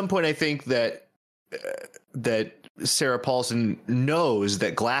 at some point, I think that Sarah Paulson knows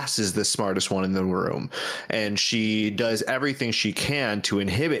that Glass is the smartest one in the room, and she does everything she can to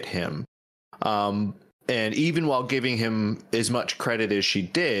inhibit him. And even while giving him as much credit as she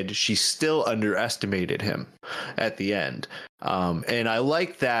did, she still underestimated him at the end. And I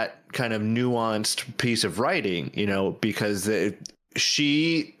like that kind of nuanced piece of writing, because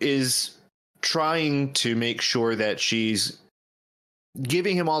she is trying to make sure that she's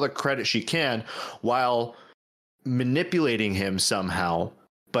giving him all the credit she can while manipulating him somehow.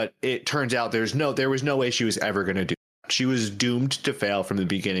 But it turns out there was no way she was ever going to do that. She was doomed to fail from the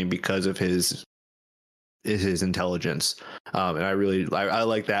beginning because of his intelligence. And I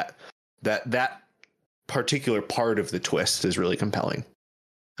like that particular part of the twist is really compelling.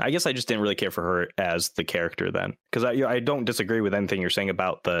 I guess I just didn't really care for her as the character then, because I don't disagree with anything you're saying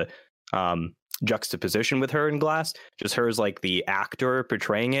about the juxtaposition with her in Glass. Just her as like the actor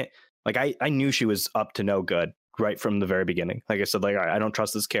portraying it. Like I knew she was up to no good right from the very beginning. Like I said, like I don't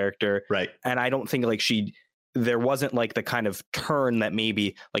trust this character. Right. And I don't think like there wasn't like the kind of turn that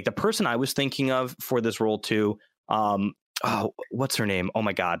maybe like the person I was thinking of for this role too. What's her name? Oh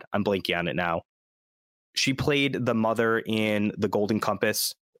my God, I'm blanking on it now. She played the mother in The Golden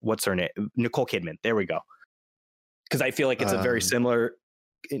Compass. What's her name? Nicole Kidman. There we go. Because I feel like it's a very similar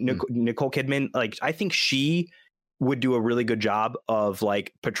Nicole Kidman. Like I think she would do a really good job of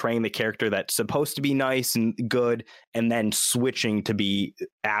like portraying the character that's supposed to be nice and good, and then switching to be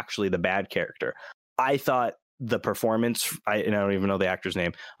actually the bad character. I thought the performance, I don't even know the actor's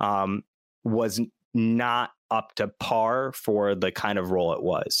name, was not up to par for the kind of role it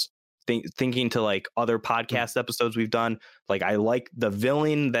was. Thinking to like other podcast episodes we've done, like I like the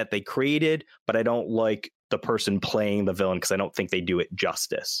villain that they created, but I don't like the person playing the villain because I don't think they do it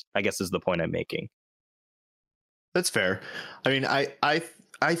justice, I guess is the point I'm making. That's fair. I mean,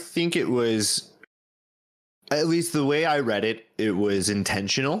 I think it was, at least the way I read it, it was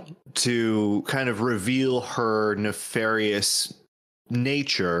intentional to kind of reveal her nefarious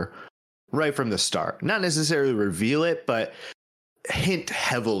nature right from the start. Not necessarily reveal it, but hint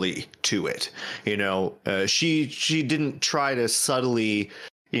heavily to it. She didn't try to subtly,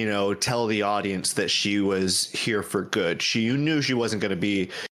 tell the audience that she was here for good. You knew she wasn't going to be,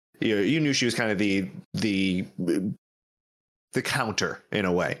 you knew she was kind of the counter in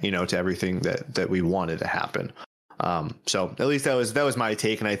a way, to everything that we wanted to happen. So at least that was my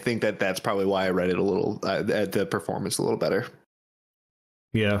take, and I think that's probably why I read it a little at the performance a little better.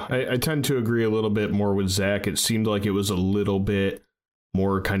 Yeah, I tend to agree a little bit more with Zach. It seemed like it was a little bit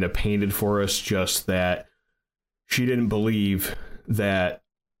more kind of painted for us, just that she didn't believe that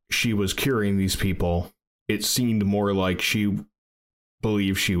she was curing these people. It seemed more like she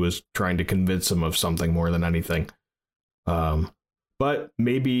believed she was trying to convince them of something more than anything. But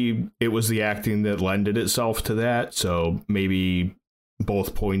maybe it was the acting that lended itself to that, so maybe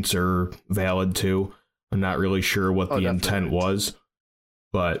both points are valid too. I'm not really sure what the intent was.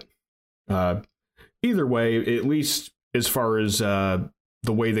 But either way, at least as far as the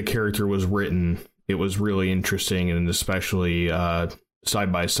way the character was written, it was really interesting, and especially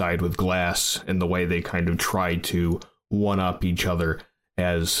side by side with Glass and the way they kind of try to one-up each other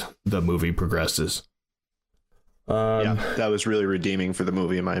as the movie progresses. That was really redeeming for the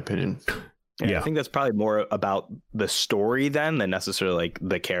movie, in my opinion. Yeah, I think that's probably more about the story than necessarily like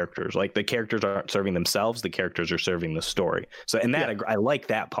the characters. Like the characters aren't serving themselves; the characters are serving the story. So, and that I like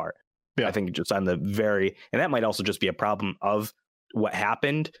that part. Yeah. I think just on the and that might also just be a problem of what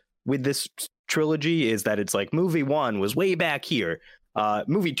happened with this trilogy, is that it's like movie 1 was way back here.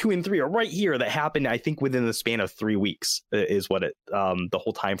 Movie 2 and 3 are right here. That happened, I think, within the span of 3 weeks is what the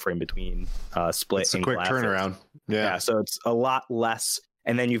whole time frame between Split It's a and quick Glass turnaround. Yeah. so it's a lot less.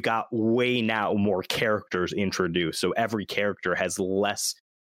 And then you've got way now more characters introduced. So every character has less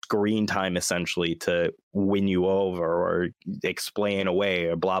screen time essentially to win you over or explain away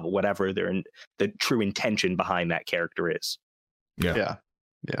or blah, blah, whatever the true intention behind that character is. Yeah.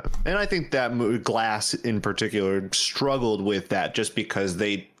 And I think that Glass in particular struggled with that just because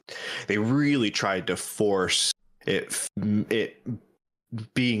they really tried to force it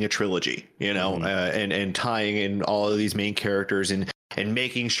being a trilogy, and tying in all of these main characters and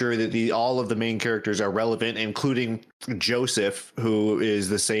making sure that all of the main characters are relevant, including Joseph, who is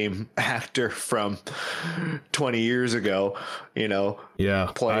the same actor from 20 years ago,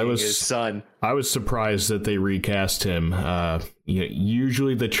 playing his son. I was surprised that they recast him.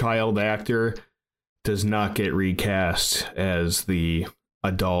 Usually the child actor does not get recast as the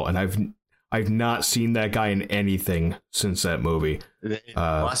adult, and I've not seen that guy in anything since that movie. It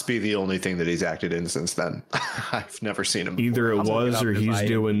must be the only thing that he's acted in since then. I've never seen him before. Either it was or he's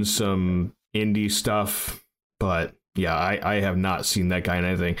doing some indie stuff. But yeah, I have not seen that guy in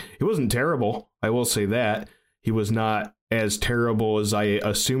anything. He wasn't terrible. I will say that. He was not as terrible as I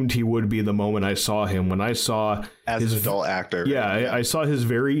assumed he would be the moment I saw him. When I saw as an adult actor. Yeah, I saw his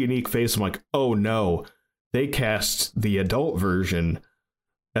very unique face. I'm like, oh no, they cast the adult version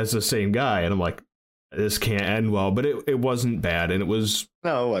as the same guy. And I'm like, this can't end well. But it wasn't bad. And it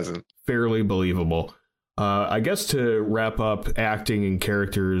wasn't fairly believable. I guess to wrap up acting and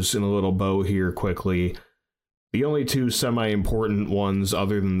characters in a little bow here quickly, the only two semi-important ones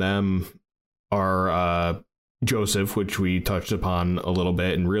other than them are Joseph, which we touched upon a little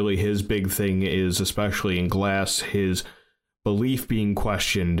bit. And really his big thing is, especially in Glass, his belief being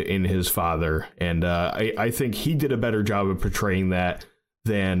questioned in his father. And I think he did a better job of portraying that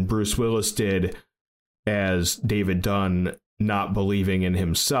than Bruce Willis did as David Dunn, not believing in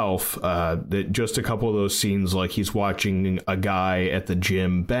himself. That just a couple of those scenes, like he's watching a guy at the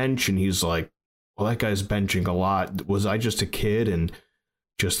gym bench and he's like, well, that guy's benching a lot. Was I just a kid and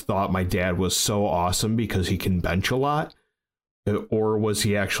just thought my dad was so awesome because he can bench a lot? Or was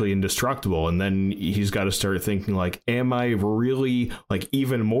he actually indestructible? And then he's got to start thinking, like, am I really like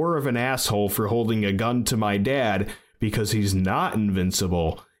even more of an asshole for holding a gun to my dad because he's not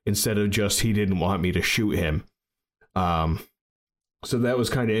invincible, instead of just he didn't want me to shoot him? So that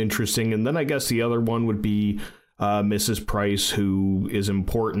was kind of interesting. And then I guess the other one would be Mrs. Price, who is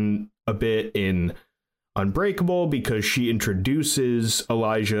important a bit in Unbreakable because she introduces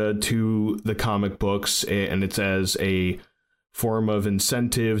Elijah to the comic books, and it's as a form of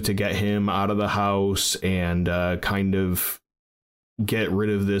incentive to get him out of the house and kind of get rid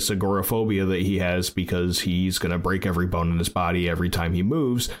of this agoraphobia that he has, because he's going to break every bone in his body every time he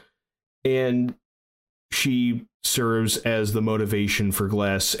moves. And she serves as the motivation for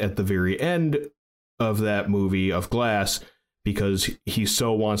Glass at the very end of that movie of Glass, because he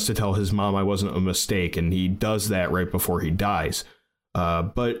so wants to tell his mom I wasn't a mistake, and he does that right before he dies.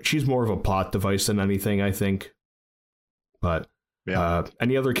 But she's more of a plot device than anything, I think. But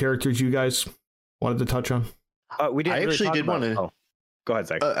any other characters you guys wanted to touch on? We didn't. I actually did want to. Oh, go ahead,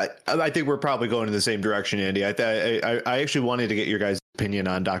 Zach. I think we're probably going in the same direction, Andy. I actually wanted to get your guys' opinion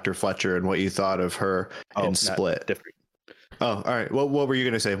on Dr. Fletcher and what you thought of her in Split. Different. Oh, all right. What were you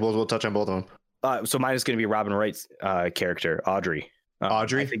going to say? We'll touch on both of them. So mine is going to be Robin Wright's character, Audrey.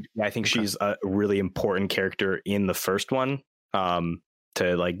 Audrey? I think she's a really important character in the first one,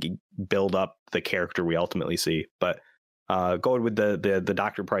 to like build up the character we ultimately see. But go with the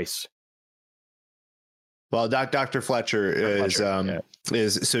Dr. Price. Well, Dr. Fletcher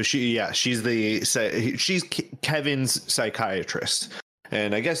is so she's Kevin's psychiatrist.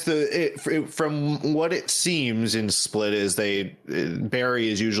 And I guess from what it seems in Split is Barry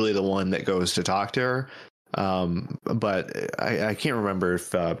is usually the one that goes to talk to her. But I can't remember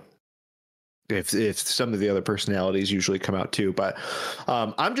if some of the other personalities usually come out too. But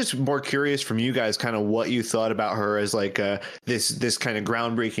I'm just more curious from you guys kind of what you thought about her as like this kind of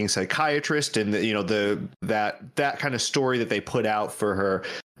groundbreaking psychiatrist, and that kind of story that they put out for her.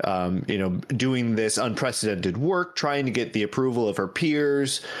 Doing this unprecedented work, trying to get the approval of her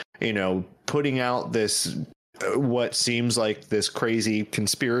peers, putting out this, what seems like this crazy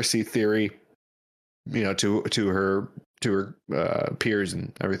conspiracy theory, to her peers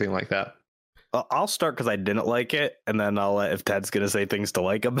and everything like that. I'll start because I didn't like it, and then I'll let if Ted's gonna say things to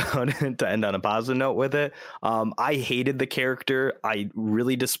like about it to end on a positive note with it. I hated the character. I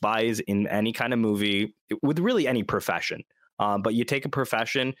really despise in any kind of movie with really any profession. But you take a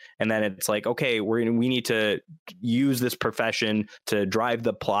profession and then it's like, okay, we need to use this profession to drive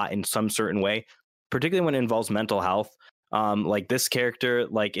the plot in some certain way, particularly when it involves mental health. Like this character,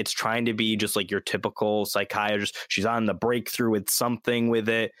 like it's trying to be just like your typical psychiatrist. She's on the breakthrough with something with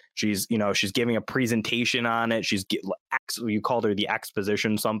it. She's giving a presentation on it. You called her the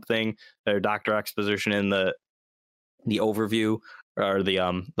exposition something, or Dr. Exposition in the overview or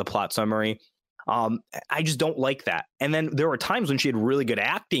the plot summary. I just don't like that. And then there were times when she had really good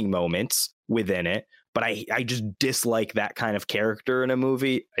acting moments within it, but I just dislike that kind of character in a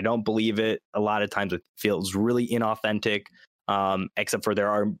movie. I don't believe it. A lot of times it feels really inauthentic, except for there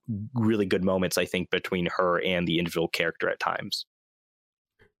are really good moments, I think, between her and the individual character at times.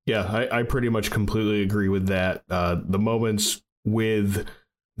 Yeah, I pretty much completely agree with that. The moments with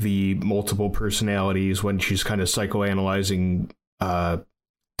the multiple personalities when she's kind of psychoanalyzing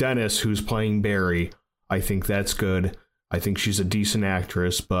Dennis, who's playing Barry, I think that's good. I think she's a decent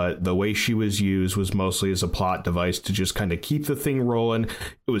actress, but the way she was used was mostly as a plot device to just kind of keep the thing rolling.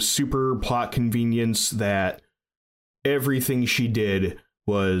 It was super plot convenience that everything she did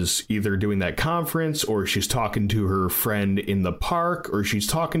was either doing that conference, or she's talking to her friend in the park, or she's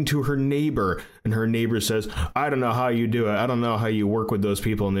talking to her neighbor, and her neighbor says, I don't know how you do it. I don't know how you work with those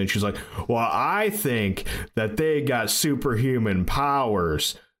people. And then she's like, well, I think that they got superhuman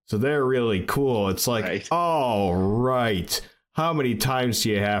powers, so they're really cool. It's like, right. Oh, right. How many times do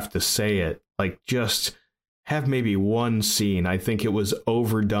you have to say it? Like, just have maybe one scene. I think it was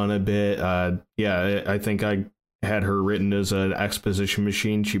overdone a bit. Yeah, I think I had her written as an exposition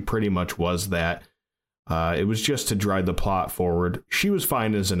machine. She pretty much was that. It was just to drive the plot forward. She was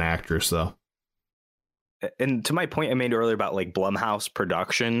fine as an actress, though. And to my point I made earlier about like Blumhouse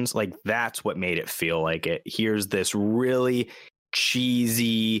Productions, like that's what made it feel like it. Here's this really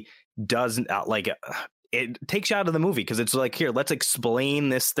cheesy, it takes you out of the movie because it's like, here, let's explain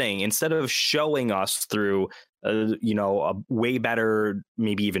this thing instead of showing us through a way better,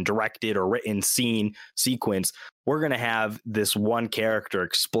 maybe even directed or written scene sequence. We're going to have this one character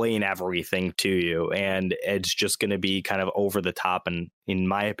explain everything to you, and it's just going to be kind of over the top and, in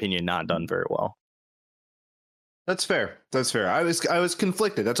my opinion, not done very well. That's fair. I was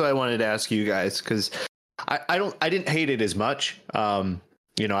conflicted. That's why I wanted to ask you guys, because I didn't hate it as much. I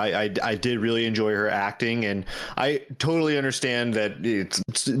did really enjoy her acting, and I totally understand that it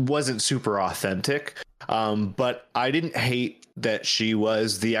wasn't super authentic. But I didn't hate that she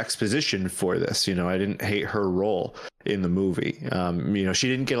was the exposition for this. I didn't hate her role in the movie. She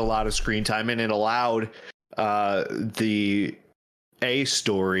didn't get a lot of screen time, and it allowed the A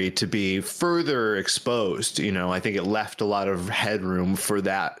story to be further exposed. I think it left a lot of headroom for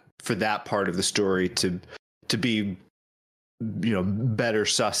that part of the story to be better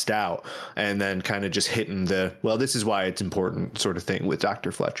sussed out, and then kind of just hitting this is why it's important sort of thing with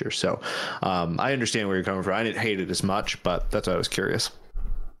Dr. Fletcher. So I understand where you're coming from. I didn't hate it as much, but that's why I was curious.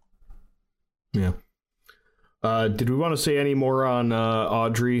 Yeah. Did we want to say any more on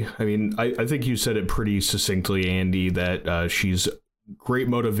Audrey? I mean, I think you said it pretty succinctly, Andy, that she's great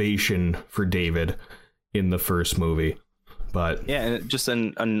motivation for David in the first movie. But yeah, and just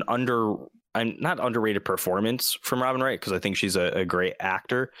an not underrated performance from Robin Wright, because I think she's a great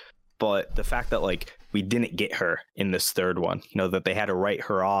actor. But the fact that like we didn't get her in this third one, that they had to write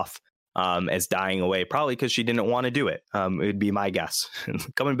her off as dying away, probably because she didn't want to do it. It would be my guess.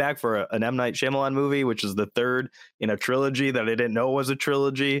 Coming back for an M. Night Shyamalan movie, which is the third in a trilogy that I didn't know was a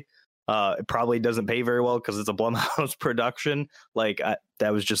trilogy. It probably doesn't pay very well because it's a Blumhouse production. Like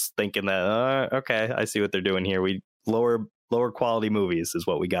I was just thinking that, okay, I see what they're doing here. We lower quality movies is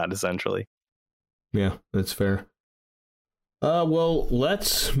what we got essentially. Yeah, that's fair. Well,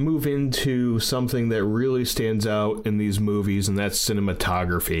 let's move into something that really stands out in these movies, and that's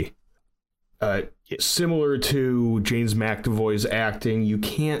cinematography. Similar to James McAvoy's acting, you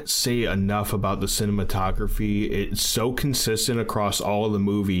can't say enough about the cinematography. It's so consistent across all of the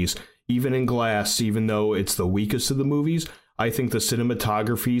movies, even in Glass, even though it's the weakest of the movies. I think the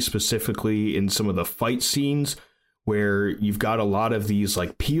cinematography, specifically in some of the fight scenes, where you've got a lot of these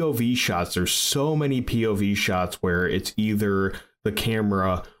like POV shots. There's so many POV shots where it's either the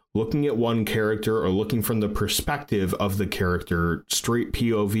camera looking at one character or looking from the perspective of the character. Straight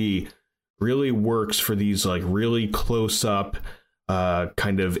POV really works for these like really close up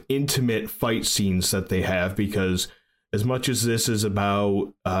kind of intimate fight scenes that they have, because as much as this is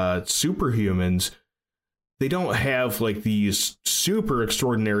about superhumans, they don't have like these super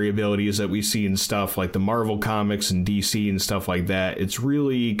extraordinary abilities that we see in stuff like the Marvel comics and DC and stuff like that. It's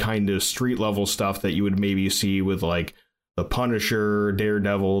really kind of street level stuff that you would maybe see with like the Punisher,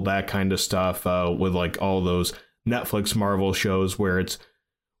 Daredevil, that kind of stuff, with like all those Netflix Marvel shows where it's,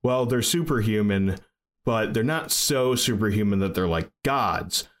 well, they're superhuman, but they're not so superhuman that they're like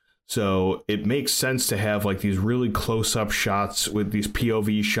gods. So it makes sense to have like these really close up shots with these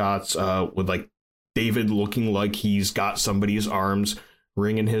POV shots, with like David looking like he's got somebody's arms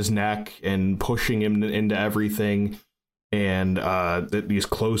wringing his neck and pushing him into everything. And these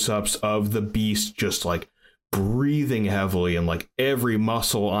close ups of the Beast just like breathing heavily and like every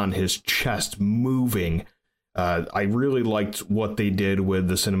muscle on his chest moving. I really liked what they did with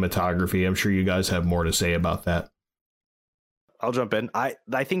the cinematography. I'm sure you guys have more to say about that. I'll jump in. I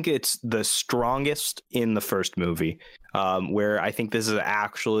think it's the strongest in the first movie, where I think this is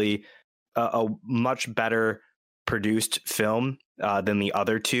actually a much better produced film than the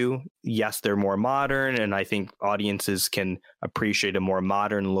other two. Yes, they're more modern, and I think audiences can appreciate a more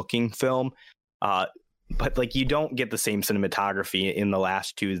modern looking film. But like, you don't get the same cinematography in the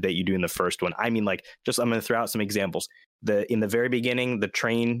last two that you do in the first one. I mean, like, just I'm going to throw out some examples. In the very beginning, the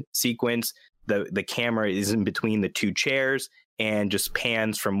train sequence, the camera is in between the two chairs and just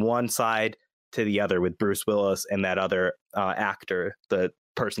pans from one side to the other with Bruce Willis and that other actor, the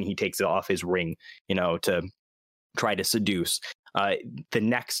person he takes off his ring, to try to seduce. The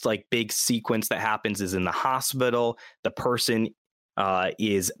next like big sequence that happens is in the hospital. The person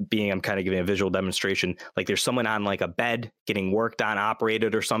is being, I'm kind of giving a visual demonstration, like there's someone on like a bed getting worked on,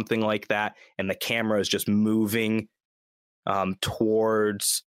 operated or something like that, and the camera is just moving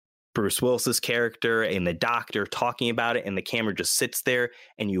towards Bruce Willis's character and the doctor talking about it, and the camera just sits there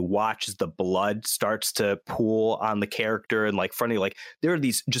and you watch as the blood starts to pool on the character and like front of you. Like, there are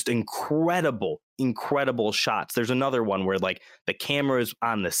these just incredible shots. There's another one where like the camera is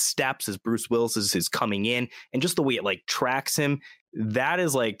on the steps as Bruce Willis is coming in, and just the way it like tracks him. That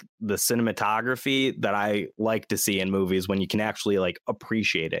is like the cinematography that I like to see in movies, when you can actually like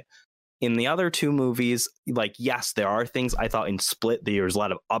appreciate it. In the other two movies, like, yes, there are things. I thought in Split there was a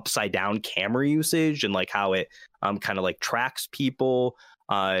lot of upside down camera usage and like how it kind of like tracks people.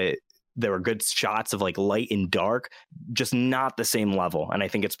 There were good shots of like light and dark, just not the same level. And I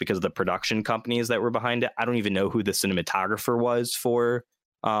think it's because of the production companies that were behind it. I don't even know who the cinematographer was for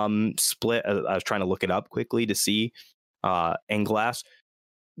Split. I was trying to look it up quickly to see. And Glass.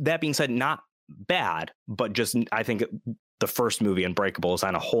 That being said, not bad, but just I think the first movie, Unbreakable, is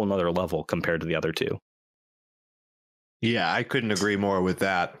on a whole nother level compared to the other two. Yeah, I couldn't agree more with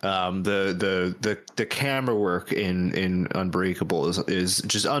that. The camera work in Unbreakable is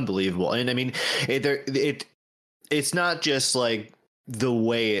just unbelievable, and I mean, it's not just like the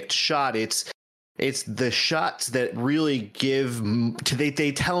way it's shot. It's the shots that really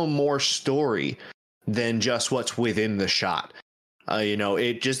they tell more story than just what's within the shot.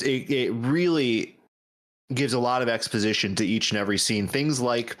 It really gives a lot of exposition to each and every scene. Things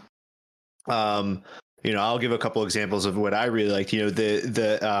like, I'll give a couple examples of what I really liked.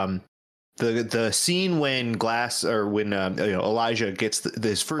 The scene when Elijah gets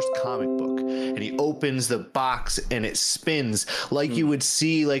his first comic book, and he opens the box and it spins like you would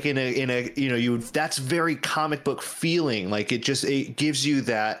see like in a that's very comic book feeling. Like it gives you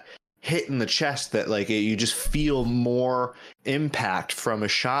that hit in the chest that like you just feel more impact from a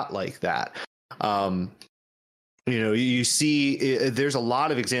shot like that. You see there's a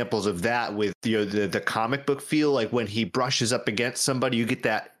lot of examples of that with the comic book feel. Like when he brushes up against somebody, you get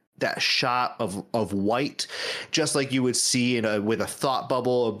that shot of white, just like you would see with a thought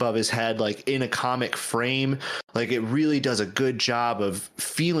bubble above his head, like in a comic frame. Like, it really does a good job of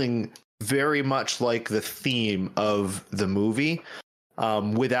feeling very much like the theme of the movie,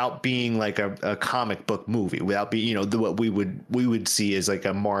 without being like a comic book movie, without being what we would see as like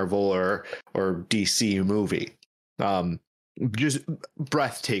a Marvel or DC movie. Just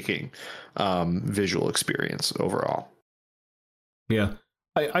breathtaking visual experience overall. Yeah,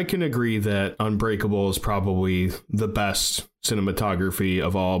 I can agree that Unbreakable is probably the best cinematography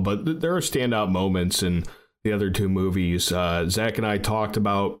of all, but there are standout moments in the other two movies. Zach and I talked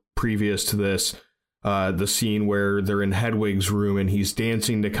about previous to this, the scene where they're in Hedwig's room and he's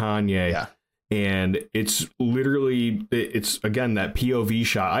dancing to Kanye. Yeah. And it's again, that POV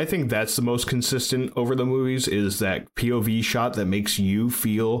shot. I think that's the most consistent over the movies, is that POV shot that makes you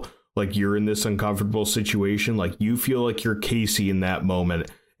feel like you're in this uncomfortable situation. Like, you feel like you're Casey in that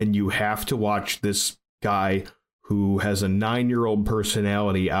moment, and you have to watch this guy who has a 9-year-old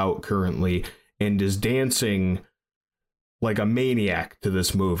personality out currently and is dancing like a maniac to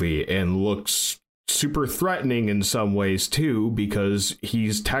this movie and looks super threatening in some ways too, because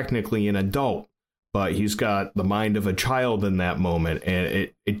he's technically an adult, but he's got the mind of a child in that moment, and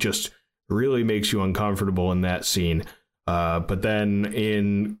it just really makes you uncomfortable in that scene. But then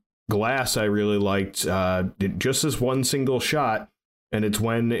in Glass, I really liked just this one single shot, and it's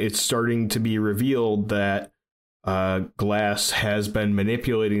when it's starting to be revealed that Glass has been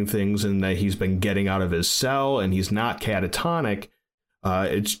manipulating things and that he's been getting out of his cell and he's not catatonic.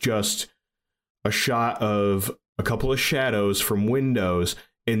 It's just a shot of a couple of shadows from windows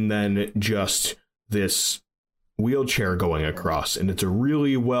and then just this wheelchair going across, and it's a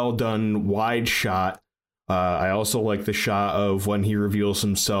really well done wide shot. I also like the shot of when he reveals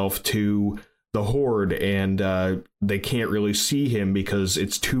himself to the Horde and they can't really see him because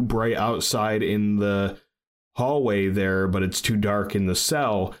it's too bright outside in the hallway there, but it's too dark in the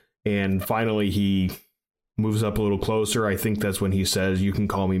cell. And finally he moves up a little closer. I think that's when he says, "You can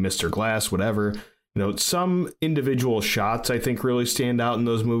call me Mr. Glass," whatever. You know, some individual shots I think really stand out in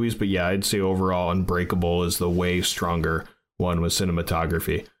those movies, but yeah, I'd say overall Unbreakable is the way stronger one with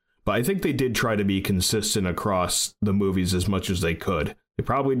cinematography. But I think they did try to be consistent across the movies as much as they could. They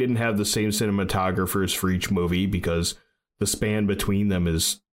probably didn't have the same cinematographers for each movie because the span between them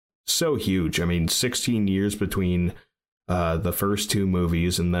is so huge. I mean, 16 years between the first two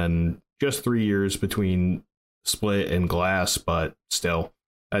movies and then just 3 years between Split and Glass, but still,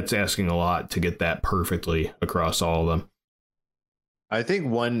 that's asking a lot to get that perfectly across all of them. I think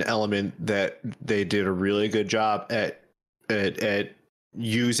one element that they did a really good job at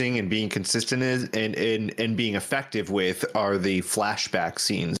using and being consistent is and being effective with are the flashback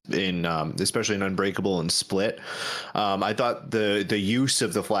scenes in especially in Unbreakable and Split. I thought the use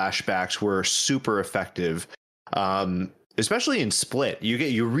of the flashbacks were super effective, especially in Split.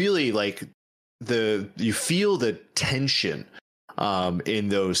 You really like you feel the tension in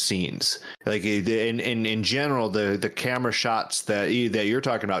those scenes, like in general, the camera shots that you're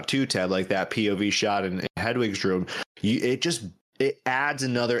talking about too, Ted, like that POV shot in Hedwig's room, it adds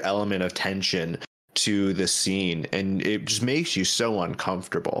another element of tension to the scene, and it just makes you so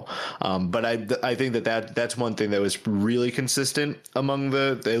uncomfortable. But I think that's one thing that was really consistent among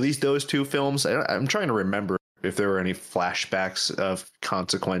at least those two films. I'm trying to remember if there were any flashbacks of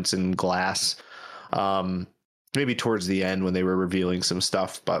consequence in Glass. Maybe towards the end when they were revealing some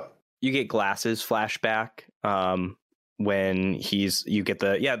stuff, but you get Glass's flashback when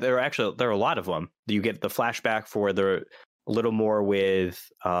there are a lot of them. You get the flashback for a little more with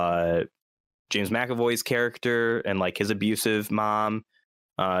James McAvoy's character and like his abusive mom.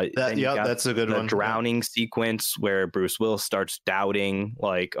 That's a good one. The drowning sequence where Bruce Willis starts doubting,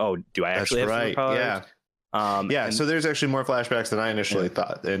 like, "Oh, do I actually have superpowers?" Yeah. So there's actually more flashbacks than I initially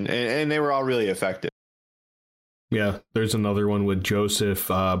thought, and they were all really effective. Yeah, there's another one with Joseph,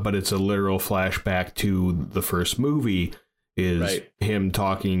 but it's a literal flashback to the first movie, is him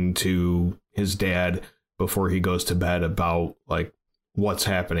talking to his dad before he goes to bed about like what's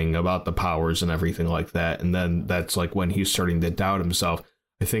happening, about the powers and everything like that. And then that's like when he's starting to doubt himself.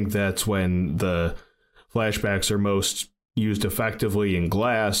 I think that's when the flashbacks are most used effectively in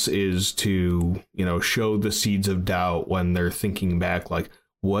Glass, is to, show the seeds of doubt when they're thinking back, like,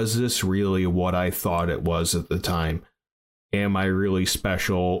 was this really what I thought it was at the time? Am I really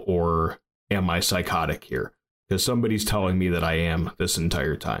special, or am I psychotic here? Because somebody's telling me that I am this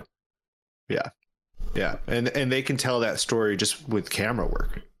entire time. Yeah. And they can tell that story just with camera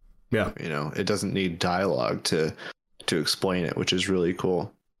work. Yeah. It doesn't need dialogue to explain it, which is really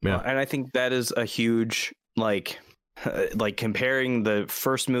cool. Yeah. And I think that is a huge, like comparing the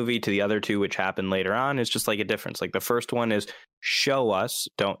first movie to the other two, which happened later on, is just like a difference. Like the first one is show us,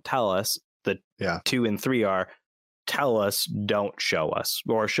 don't tell us. The 2 and 3 are tell us, don't show us,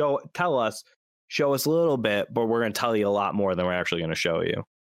 or tell us, show us a little bit, but we're going to tell you a lot more than we're actually going to show you.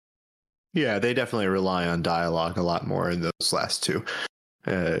 Yeah, they definitely rely on dialogue a lot more in those last two,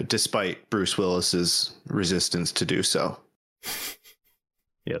 despite Bruce Willis's resistance to do so.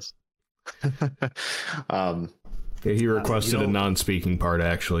 Yes. He requested a non-speaking part,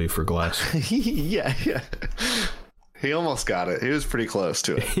 actually, for Glass. Yeah. He almost got it. He was pretty close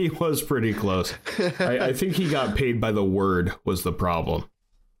to it. He was pretty close. I think he got paid by the word was the problem.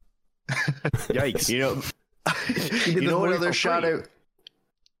 Yikes. You know what other shot I...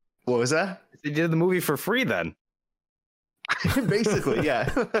 What was that? They did the movie for free then. Basically,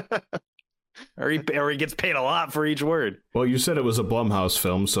 yeah. Or he gets paid a lot for each word. Well, you said it was a Blumhouse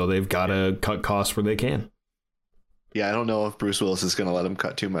film, so they've got to cut costs where they can. Yeah, I don't know if Bruce Willis is going to let him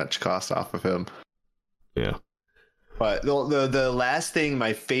cut too much cost off of him. Yeah. But the last thing,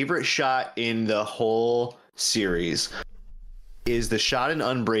 my favorite shot in the whole series is the shot in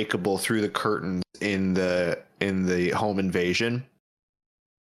Unbreakable through the curtains in the home invasion,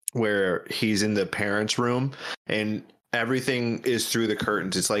 where he's in the parents' room and everything is through the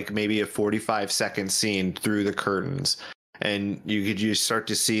curtains. It's like maybe a 45-second scene through the curtains, and you start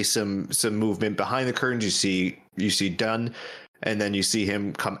to see some movement behind the curtains. You see Dunn, and then you see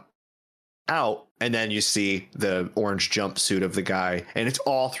him come out, and then you see the orange jumpsuit of the guy, and it's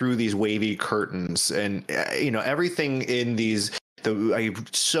all through these wavy curtains. And everything in these, I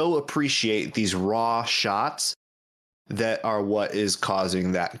so appreciate these raw shots that are what is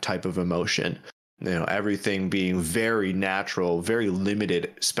causing that type of emotion. Everything being very natural, very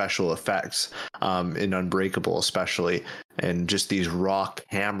limited special effects, in Unbreakable especially, and just these raw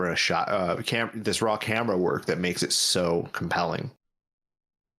camera this raw camera work that makes it so compelling.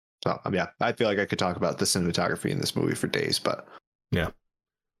 So yeah, I feel like I could talk about the cinematography in this movie for days, but yeah.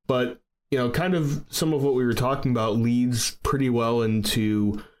 But kind of some of what we were talking about leads pretty well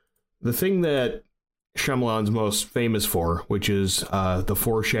into the thing that Shyamalan's most famous for, which is the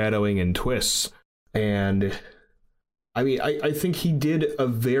foreshadowing and twists. And I mean, I think he did a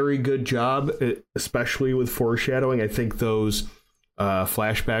very good job, especially with foreshadowing. I think those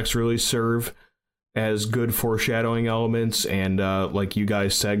flashbacks really serve as good foreshadowing elements, and like you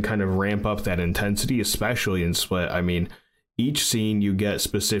guys said, kind of ramp up that intensity, especially in Split. I mean, each scene you get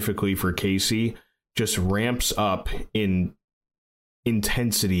specifically for Casey just ramps up in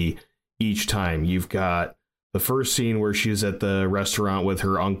intensity each time. You've got the first scene where she's at the restaurant with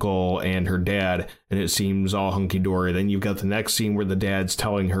her uncle and her dad, and it seems all hunky-dory. Then you've got the next scene where the dad's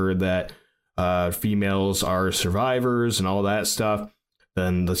telling her that females are survivors and all that stuff.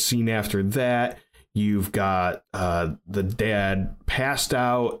 Then the scene after that, you've got the dad passed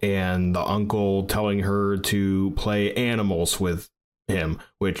out and the uncle telling her to play animals with him,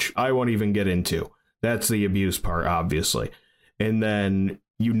 which I won't even get into. That's the abuse part, obviously. And then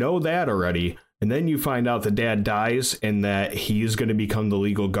that already. And then you find out the dad dies and that he's going to become the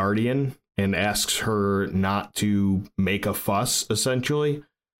legal guardian and asks her not to make a fuss, essentially.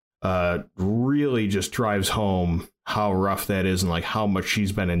 Really just drives home how rough that is and like how much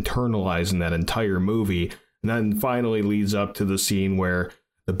she's been internalizing that entire movie. And then finally leads up to the scene where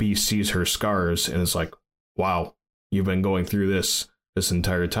the beast sees her scars and it's like, wow, you've been going through this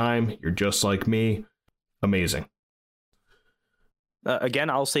entire time. You're just like me. Amazing. Again,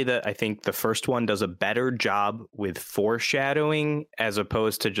 I'll say that I think the first one does a better job with foreshadowing as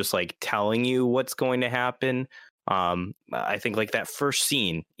opposed to just like telling you what's going to happen. I think like that first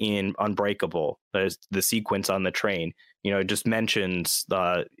scene in Unbreakable, there's the sequence on the train, it just mentions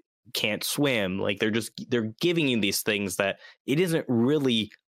can't swim. Like they're giving you these things that it isn't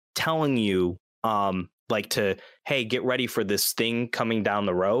really telling you like to, hey, get ready for this thing coming down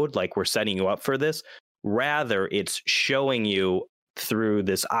the road. Like we're setting you up for this. Rather, it's showing you through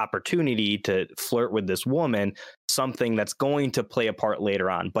this opportunity to flirt with this woman, something that's going to play a part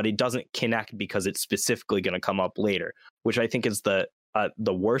later on, but it doesn't connect because it's specifically going to come up later, which I think is the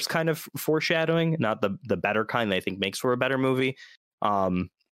worst kind of foreshadowing, not the better kind that I think makes for a better movie.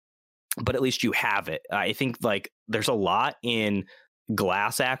 But at least you have it. I think like there's a lot in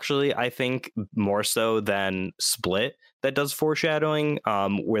Glass, actually, I think more so than Split, that does foreshadowing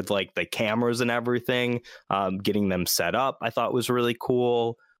with like the cameras and everything, getting them set up. I thought was really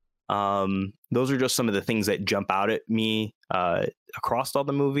cool. Those are just some of the things that jump out at me across all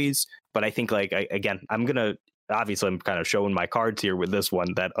the movies. But I think like, I'm kind of showing my cards here with this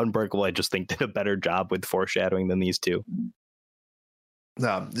one, that Unbreakable, I just think did a better job with foreshadowing than these two.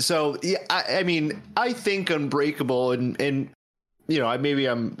 So yeah, I mean, I think Unbreakable and maybe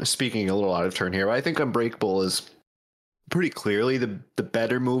I'm speaking a little out of turn here, but I think Unbreakable is pretty clearly the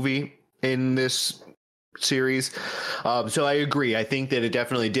better movie in this series. So I agree. I think that it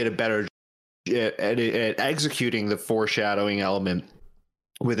definitely did a better at executing the foreshadowing element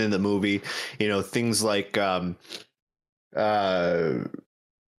within the movie. Things like I'm trying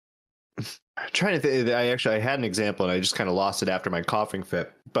to think. I had an example and I just kind of lost it after my coughing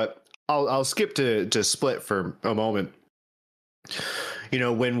fit, but I'll skip to Split for a moment.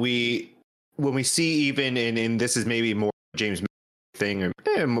 When we see, even in this is maybe more James thing or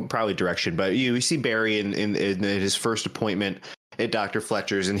probably direction, but we see Barry in his first appointment at Dr.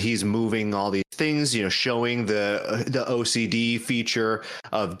 Fletcher's, and he's moving all these things, showing the OCD feature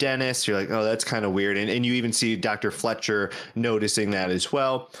of Dennis. You're like, oh, that's kind of weird. And you even see Dr. Fletcher noticing that as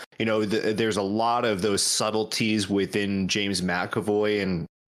well. There's a lot of those subtleties within James McAvoy and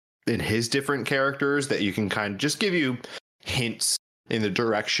in his different characters that you can kind of just give you hints in the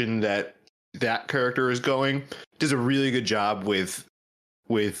direction that character is going. Does a really good job with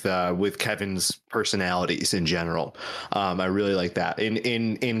with Kevin's personalities in general. I really like that.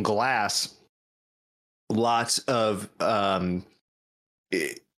 In Glass, lots of I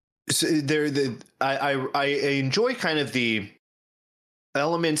enjoy kind of the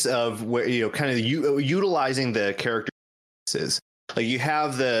elements of where, you know, kind of utilizing the characters. Like you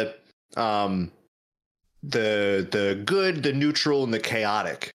have the good, the neutral, and the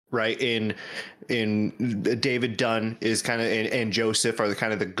chaotic, right? In David Dunn is kind of, and Joseph are the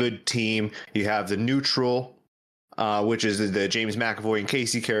kind of the good team. You have the neutral, which is the James McAvoy and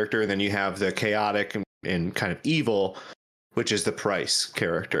Casey character, and then you have the chaotic and kind of evil, which is the Price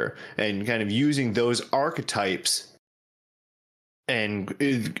character, and kind of using those archetypes and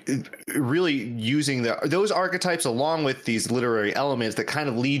really using those archetypes along with these literary elements that kind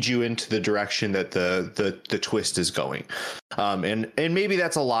of lead you into the direction that the twist is going. And maybe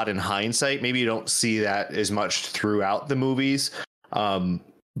that's a lot in hindsight. Maybe you don't see that as much throughout the movies.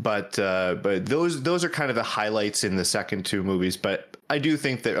 But those are kind of the highlights in the second two movies. But I do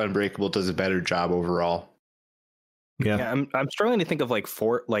think that Unbreakable does a better job overall. Yeah, I'm struggling to think of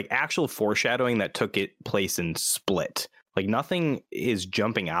actual foreshadowing that took place in Split. Like nothing is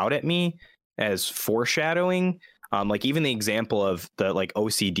jumping out at me as foreshadowing. Like even the example of the like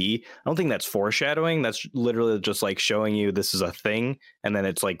OCD, I don't think that's foreshadowing. That's literally just like showing you this is a thing, and then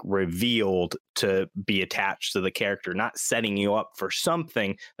it's like revealed to be attached to the character, not setting you up for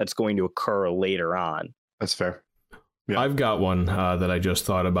something that's going to occur later on. That's fair. Yeah. I've got one that I just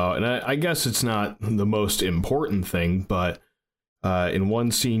thought about, and I guess it's not the most important thing, but in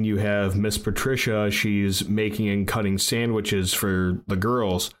one scene you have Miss Patricia. She's making and cutting sandwiches for the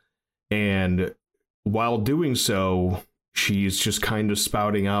girls, and while doing so, she's just kind of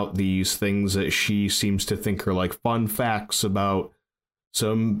spouting out these things that she seems to think are like fun facts about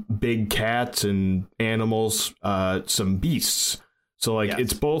some big cats and animals, some beasts. So like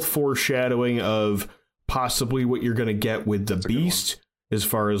It's both foreshadowing of possibly what you're going to get with the beast as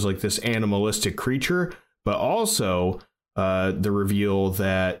far as like this animalistic creature, but also the reveal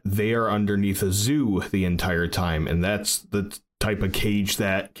that they are underneath a zoo the entire time. And that's the type of cage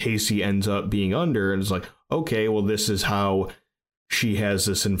that Casey ends up being under. And it's like, okay, well, this is how she has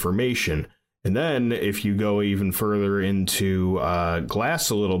this information. And then if you go even further into Glass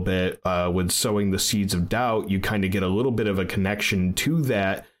a little bit with sowing the seeds of doubt, you kind of get a little bit of a connection to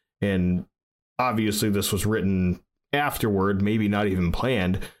that. And obviously this was written afterward, maybe not even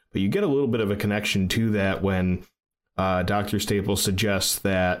planned, but you get a little bit of a connection to that when Dr. Staples suggests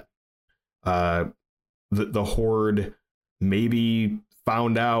that the Horde maybe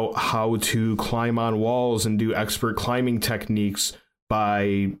found out how to climb on walls and do expert climbing techniques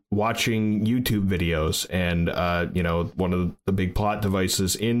by watching YouTube videos. And, one of the big plot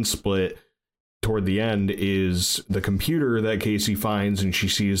devices in Split toward the end is the computer that Casey finds, and she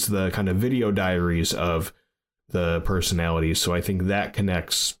sees the kind of video diaries of the personalities. So I think that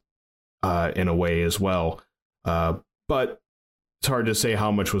connects in a way as well. But it's hard to say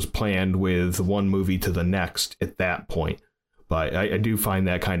how much was planned with one movie to the next at that point. But I do find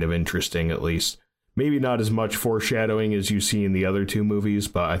that kind of interesting, at least. Maybe not as much foreshadowing as you see in the other two movies,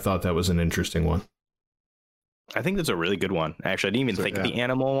 but I thought that was an interesting one. I think that's a really good one. Actually, I didn't even think of the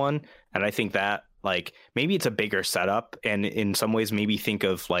animal one. And I think that like maybe it's a bigger setup. And in some ways, maybe think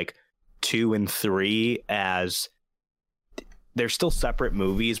of like 2 and 3 as they're still separate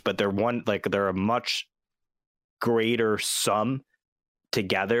movies, but they're a much greater sum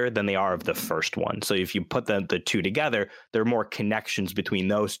together than they are of the first one. So if you put the two together, there are more connections between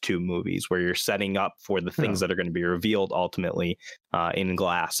those two movies where you're setting up for the things that are going to be revealed ultimately in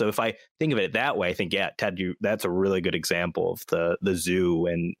Glass. So if I think of it that way, I think, Ted, that's a really good example of the zoo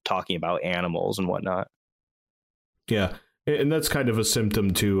and talking about animals and whatnot. Yeah. And that's kind of a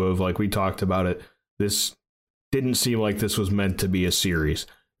symptom too of, like we talked about it, this didn't seem like this was meant to be a series,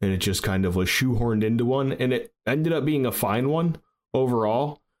 and it just kind of was shoehorned into one, and it ended up being a fine one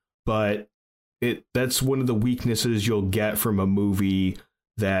overall, but that's one of the weaknesses you'll get from a movie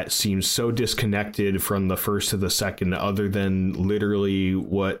that seems so disconnected from the first to the second, other than literally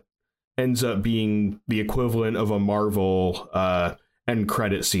what ends up being the equivalent of a Marvel end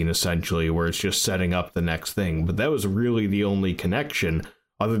credit scene, essentially, where it's just setting up the next thing. But that was really the only connection,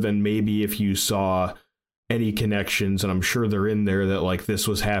 other than maybe if you saw any connections, and I'm sure they're in there, that like this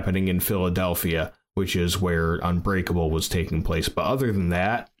was happening in Philadelphia, which is where Unbreakable was taking place. But other than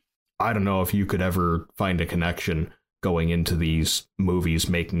that, I don't know if you could ever find a connection going into these movies,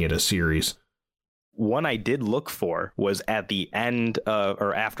 making it a series. One I did look for was at the end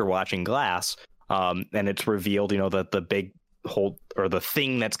or after watching Glass, and it's revealed, that the big whole, or the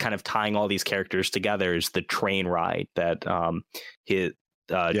thing that's kind of tying all these characters together is the train ride that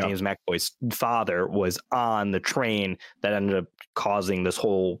James McAvoy's father, was on the train that ended up causing this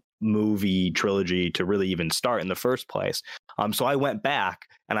whole movie trilogy to really even start in the first place. So I went back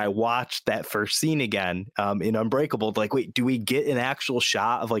and I watched that first scene again in Unbreakable. Like, wait, do we get an actual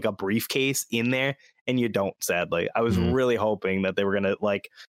shot of like a briefcase in there? And you don't, sadly. I was really hoping that they were gonna like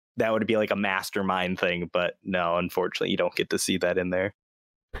that would be like a mastermind thing, but no, unfortunately, you don't get to see that in there.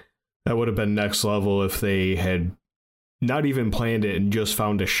 That would have been next level if they had not even planned it and just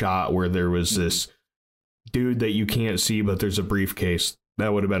found a shot where there was this dude that you can't see, but there's a briefcase.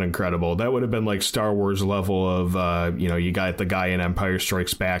 That would have been incredible. That would have been like Star Wars level of, you got the guy in Empire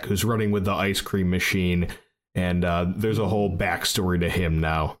Strikes Back who's running with the ice cream machine, and there's a whole backstory to him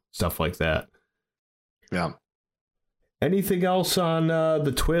now, stuff like that. Yeah. Anything else on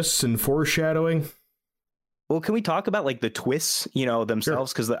the twists and foreshadowing? Well, can we talk about like the twists,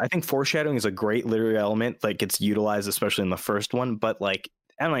 themselves? Because I think foreshadowing is a great literary element. Like it's utilized, especially in the first one. But like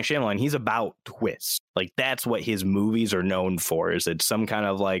M. Night Shyamalan, he's about twists. Like that's what his movies are known for. Is it's some kind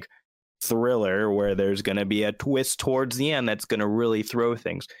of like thriller where there's going to be a twist towards the end that's going to really throw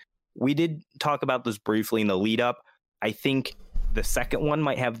things. We did talk about this briefly in the lead up. I think the second one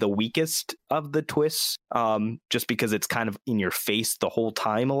might have the weakest of the twists, just because it's kind of in your face the whole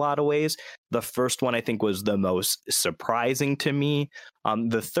time a lot of ways. The first one, I think, was the most surprising to me.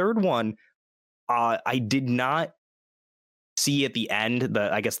 The third one, I did not see at the end,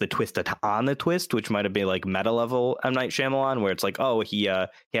 the twist on the twist, which might have been like meta level M. Night Shyamalan, where it's like, oh, he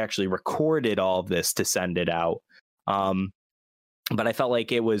actually recorded all of this to send it out. But I felt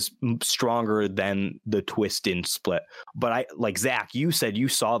like it was stronger than the twist in Split. But I like Zach, you said you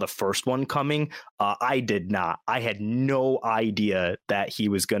saw the first one coming. I did not. I had no idea that he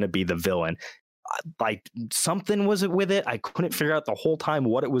was going to be the villain. Like something was it with it. I couldn't figure out the whole time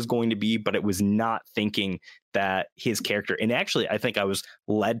what it was going to be, but it was not thinking that his character. And actually, I think I was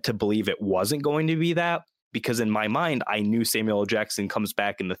led to believe it wasn't going to be that. Because in my mind, I knew Samuel L. Jackson comes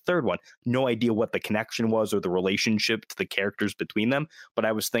back in the third one. No idea what the connection was or the relationship to the characters between them. But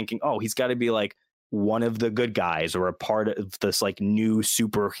I was thinking, oh, he's got to be like one of the good guys or a part of this like new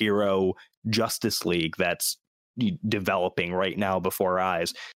superhero Justice League that's developing right now before our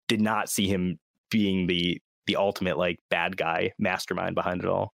eyes. Did not see him being the ultimate like bad guy mastermind behind it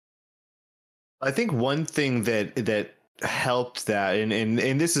all. I think one thing that helped that,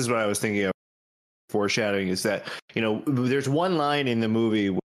 and this is what I was thinking of foreshadowing, is that there's one line in the movie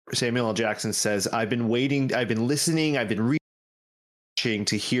where Samuel L. Jackson says, I've been listening, I've been reaching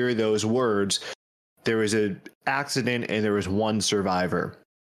to hear those words. There was an accident and there was one survivor.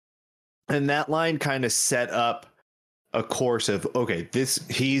 And that line kind of set up a course of, okay,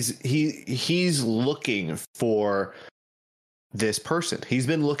 he's looking for this person. He's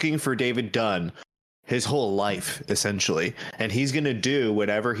been looking for David Dunn his whole life, essentially, and he's going to do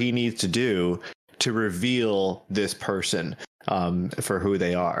whatever he needs to do to reveal this person for who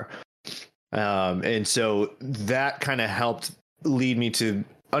they are. And so that kind of helped lead me to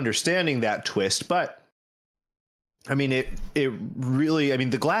understanding that twist. But I mean, it really,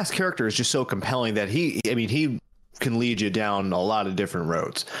 the Glass character is just so compelling that he can lead you down a lot of different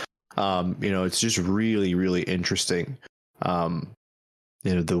roads. It's just really, really interesting.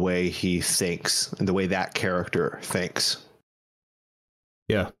 The way he thinks and the way that character thinks.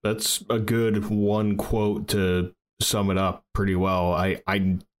 Yeah, that's a good one quote to sum it up pretty well.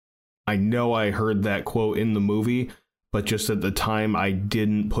 I know I heard that quote in the movie, but just at the time I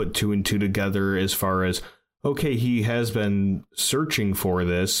didn't put two and two together as far as, okay, he has been searching for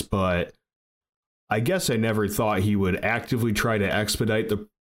this, but I guess I never thought he would actively try to expedite the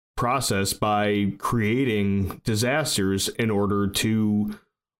process by creating disasters in order to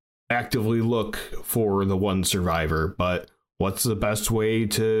actively look for the one survivor. But what's the best way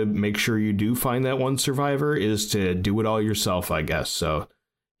to make sure you do find that one survivor is to do it all yourself, I guess. So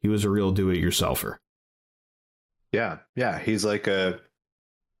he was a real do-it-yourselfer. Yeah. He's like I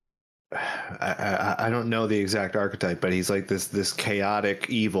don't know the exact archetype, but he's like this chaotic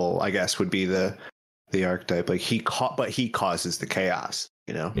evil, I guess, would be the archetype. Like he causes the chaos.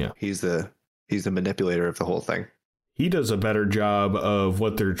 Yeah. He's the manipulator of the whole thing. He does a better job of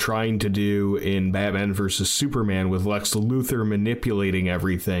what they're trying to do in Batman versus Superman with Lex Luthor manipulating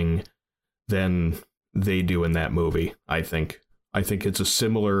everything than they do in that movie, I think. I think it's a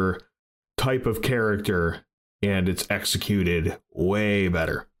similar type of character, and it's executed way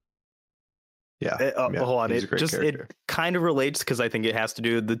better. Yeah. Hold on. It kind of relates because I think it has to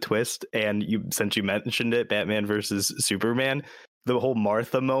do with the twist. And since you mentioned it, Batman versus Superman, the whole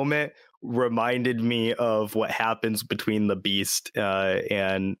Martha moment reminded me of what happens between the Beast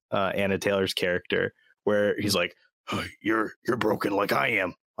and Anna Taylor's character, where he's like, You're broken like I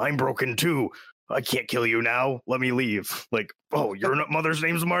am. I'm broken too. I can't kill you now. Let me leave. Like, oh, your mother's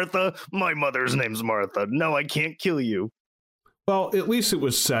name's Martha? My mother's name's Martha. No, I can't kill you. Well, at least it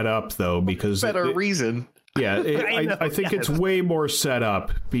was set up, though, because... Better reason. Yeah, I think it's way more set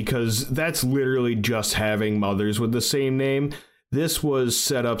up, because that's literally just having mothers with the same name. This was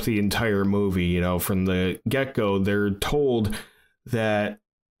set up the entire movie, you know, from the get-go. They're told that,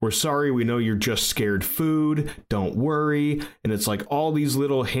 we're sorry, we know you're just scared food, don't worry. And it's like all these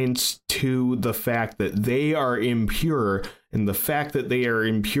little hints to the fact that they are impure, and the fact that they are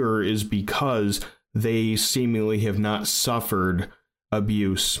impure is because they seemingly have not suffered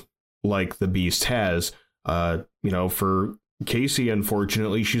abuse like the Beast has. You know, for Casey,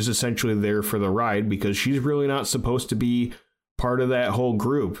 unfortunately, she's essentially there for the ride because she's really not supposed to be part of that whole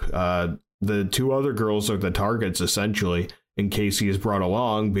group. The two other girls are the targets, essentially, and Casey is brought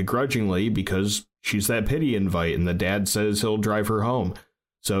along begrudgingly because she's that pity invite, and the dad says he'll drive her home.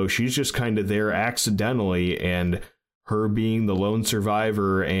 So she's just kind of there accidentally, and her being the lone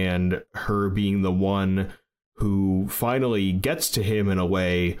survivor and her being the one who finally gets to him in a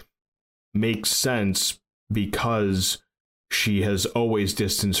way makes sense because she has always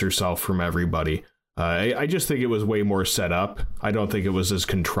distanced herself from everybody. I just think it was way more set up. I don't think it was as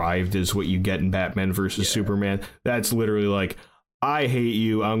contrived as what you get in Batman versus Superman. That's literally like, I hate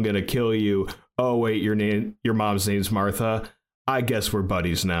you, I'm gonna kill you. Oh wait, your mom's name's Martha. I guess we're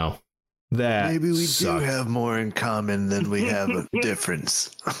buddies now. That maybe we sucked. do have more in common than we have a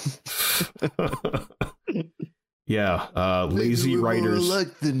difference. Yeah, lazy Maybe we're writers. more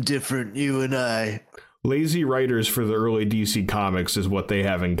alike than different, you and I. Lazy writers for the early DC comics is what they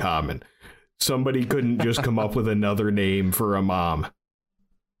have in common. Somebody couldn't just come up with another name for a mom.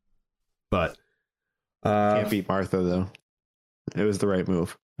 But Can't beat Martha though. It was the right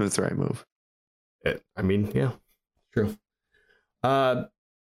move. It was the right move. I mean, yeah, true.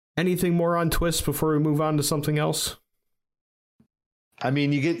 Anything more on twists before we move on to something else? I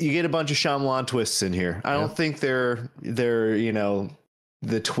mean, you get a bunch of Shyamalan twists in here. I don't think they're you know,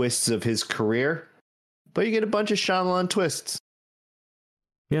 the twists of his career, but you get a bunch of Shyamalan twists.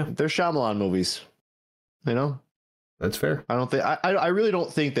 Yeah, they're Shyamalan movies. You know, that's fair. I don't think I really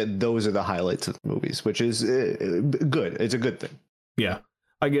don't think that those are the highlights of the movies, which is good. It's a good thing. Yeah,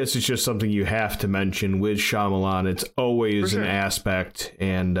 I guess it's just something you have to mention with Shyamalan. It's always sure. an aspect,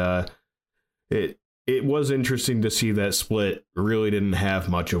 and it was interesting to see that Split really didn't have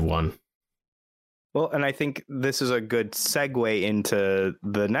much of one. Well, and I think this is a good segue into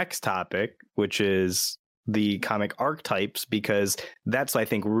the next topic, which is the comic archetypes, because that's, I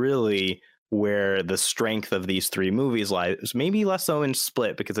think, really where the strength of these three movies lies. Maybe less so in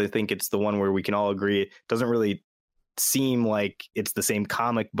Split, because I think it's the one where we can all agree it doesn't really seem like it's the same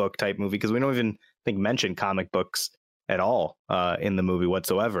comic book type movie, because we don't even mention comic books at all in the movie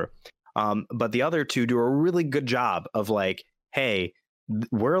whatsoever. But the other two do a really good job of like, hey,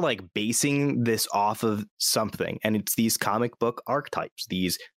 we're like basing this off of something, and it's these comic book archetypes,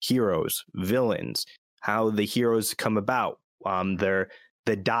 these heroes, villains, how the heroes come about. They're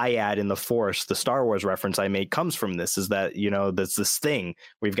the dyad in the Force, the Star Wars reference I made comes from this, is that, you know, there's this thing.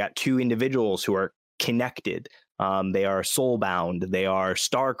 We've got two individuals who are connected. They are soulbound. They are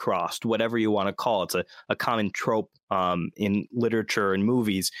star-crossed, whatever you want to call it. It's a common trope in literature and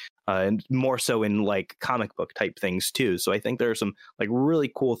movies, and more so in like comic book type things too. So I think there are some like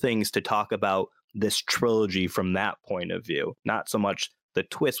really cool things to talk about this trilogy from that point of view. Not so much the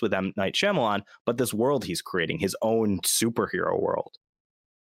twist with M. Night Shyamalan, but this world he's creating, his own superhero world.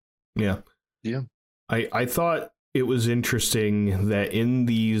 Yeah. I thought it was interesting that in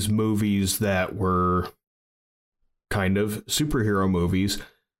these movies that were kind of superhero movies,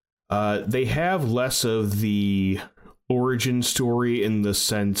 they have less of the origin story in the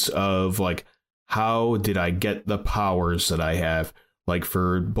sense of like, how did I get the powers that I have? Like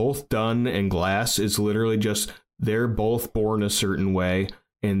for both Dunn and Glass, it's literally just they're both born a certain way,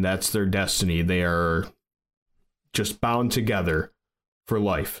 and that's their destiny. They are just bound together for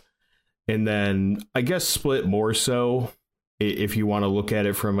life. And then I guess Split more so, if you want to look at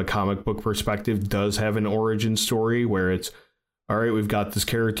it from a comic book perspective, does have an origin story where it's, all right, we've got this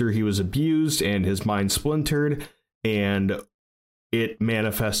character, he was abused and his mind splintered, and it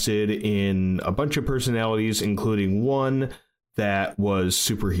manifested in a bunch of personalities, including one that was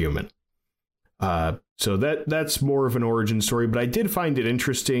superhuman. So that's more of an origin story, but I did find it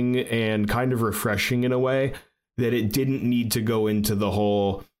interesting and kind of refreshing in a way that it didn't need to go into the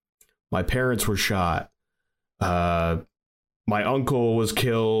whole, my parents were shot, my uncle was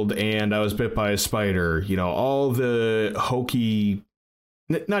killed and I was bit by a spider, you know, all the hokey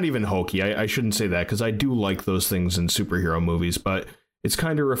not even hokey. I shouldn't say that, because I do like those things in superhero movies, but it's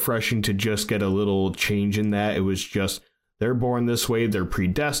kind of refreshing to just get a little change in that. It was just, they're born this way, they're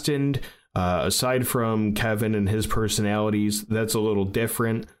predestined. Aside from Kevin and his personalities, that's a little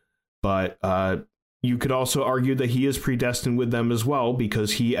different, but you could also argue that he is predestined with them as well,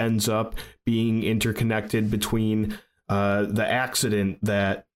 because he ends up being interconnected between the accident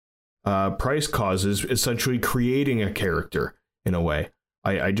that Price causes, essentially creating a character in a way.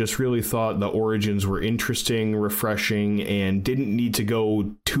 I just really thought the origins were interesting, refreshing, and didn't need to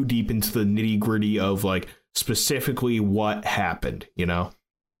go too deep into the nitty gritty of like specifically what happened, you know?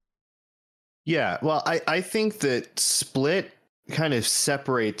 Yeah, well, I think that Split kind of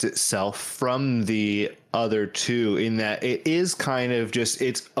separates itself from the other two in that it is kind of just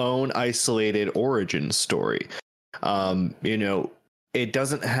its own isolated origin story. You know, it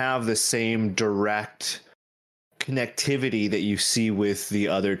doesn't have the same direct connectivity that you see with the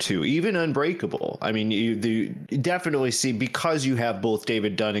other two, even Unbreakable. I mean, you definitely see, because you have both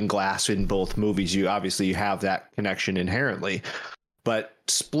David Dunn and Glass in both movies, you have that connection inherently. But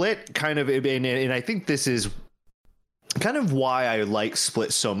Split kind of, and I think this is kind of why I like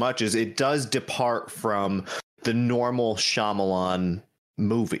Split so much, is it does depart from the normal Shyamalan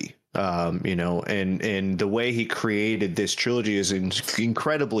movie. You know, and the way he created this trilogy is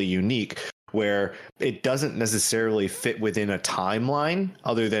incredibly unique, where it doesn't necessarily fit within a timeline,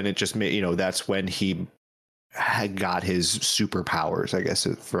 other than it just made, you know, that's when he had got his superpowers, I guess,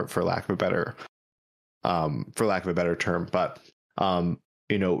 for lack of a better term. But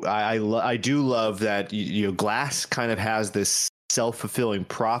you know, I do love that, you know, Glass kind of has this self-fulfilling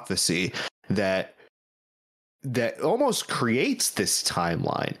prophecy that almost creates this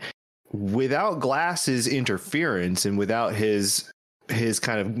timeline. Without Glass's interference and without his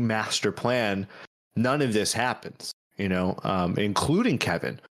kind of master plan, none of this happens, you know, including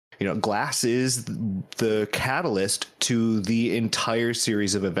Kevin. You know, Glass is the catalyst to the entire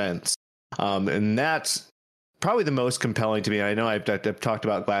series of events. And that's probably the most compelling to me. I know I've talked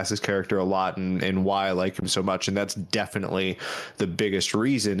about Glass's character a lot and why I like him so much. And that's definitely the biggest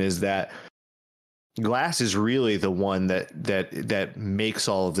reason, is that Glass is really the one that makes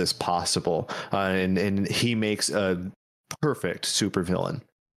all of this possible, and he makes a perfect supervillain.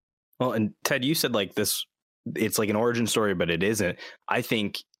 Well, and Ted, you said like this, it's like an origin story, but it isn't. I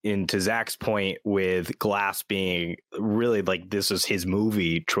think, to Zach's point, with Glass being really like, this is his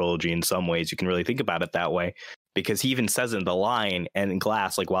movie trilogy in some ways, you can really think about it that way, because he even says in the line, and in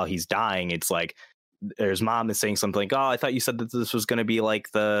Glass, like while he's dying, it's like there's mom is saying something like, "Oh, I thought you said that this was going to be like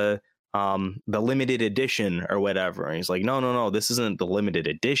the limited edition or whatever." And he's like, no, this isn't the limited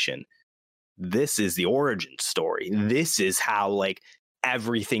edition. This is the origin story. This is how like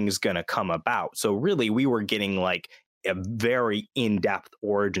everything's going to come about. So really, we were getting like a very in-depth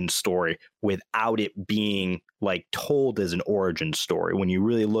origin story without it being like told as an origin story. When you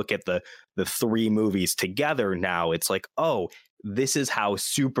really look at the three movies together now, it's like, oh, this is how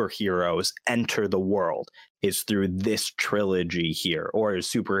superheroes enter the world, is through this trilogy here, or as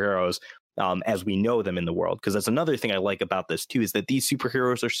superheroes as we know them in the world. Because that's another thing I like about this too, is that these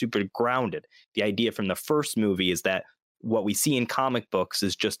superheroes are super grounded. The idea from the first movie is that what we see in comic books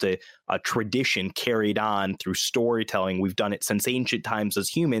is just a tradition carried on through storytelling. We've done it since ancient times as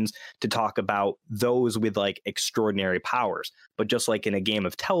humans to talk about those with like extraordinary powers. But just like in a game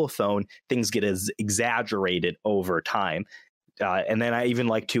of telephone, things get as exaggerated over time. And then I even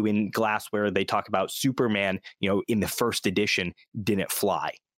like to, in Glass, where they talk about Superman, you know, in the first edition didn't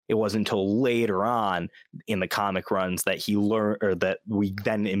fly. It wasn't until later on in the comic runs that he learned, or that we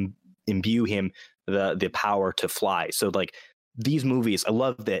then imbue him the power to fly. So like these movies, I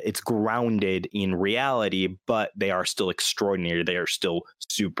love that it's grounded in reality, but they are still extraordinary. They are still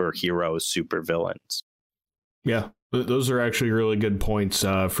superheroes, supervillains. Yeah, those are actually really good points.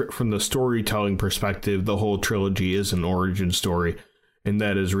 From the storytelling perspective, the whole trilogy is an origin story, and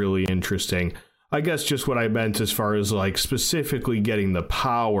that is really interesting. I guess just what I meant as far as like specifically getting the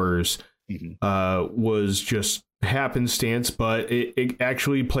powers was just happenstance, but it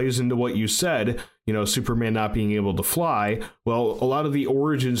actually plays into what you said, you know, Superman not being able to fly. Well, a lot of the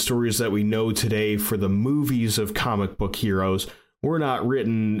origin stories that we know today for the movies of comic book heroes were not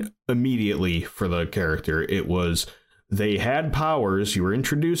written immediately for the character. It was, they had powers, you were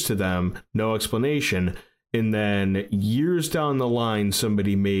introduced to them, no explanation, and then years down the line,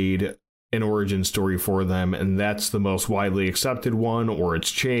 somebody made an origin story for them, and that's the most widely accepted one, or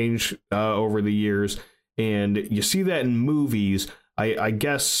it's changed over the years. And you see that in movies, I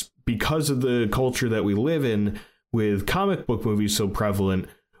guess because of the culture that we live in, with comic book movies so prevalent,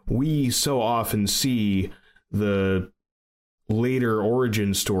 we so often see the later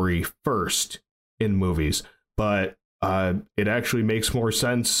origin story first in movies, but it actually makes more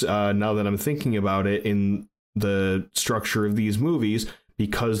sense now that I'm thinking about it in the structure of these movies,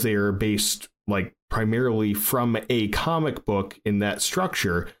 because they are based like primarily from a comic book in that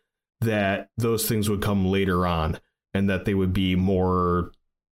structure, that those things would come later on and that they would be more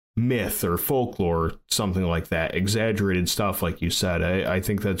myth or folklore, something like that, exaggerated stuff like you said. I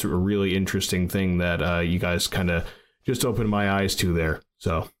think that's a really interesting thing that you guys kind of just opened my eyes to there.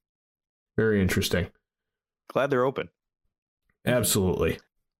 So very interesting. Glad they're open. Absolutely.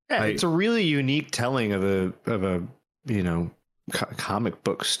 Yeah, it's a really unique telling of a comic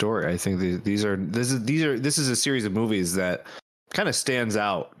book story. I think this is a series of movies that kind of stands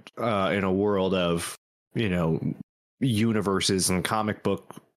out in a world of universes and comic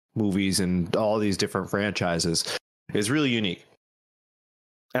book movies and all these different franchises. Is really unique.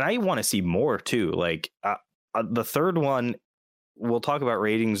 And I want to see more too. Like the third one, we'll talk about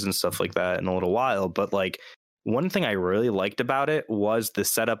ratings and stuff like that in a little while, but like one thing I really liked about it was the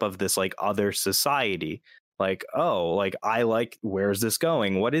setup of this like other society. Like, oh, like I like, where's this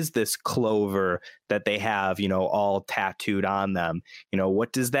going? What is this clover that they have, all tattooed on them?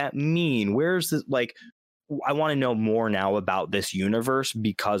 What does that mean? Where's this? Like, I want to know more now about this universe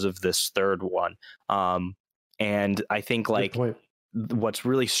because of this third one. And I think like what's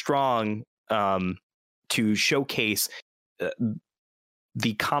really strong to showcase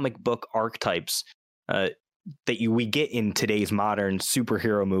the comic book archetypes that we get in today's modern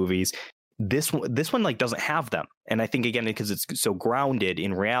superhero movies. This one like doesn't have them, and I think again because it's so grounded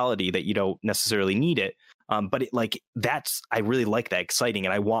in reality that you don't necessarily need it. But it like I really like that, exciting,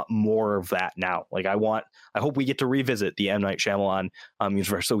 and I want more of that now. Like I hope we get to revisit the M. Night Shyamalan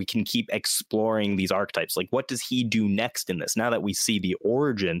universe so we can keep exploring these archetypes. Like what does he do next in this? Now that we see the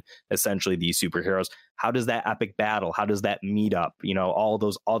origin, essentially these superheroes, how does that epic battle? How does that meet up? All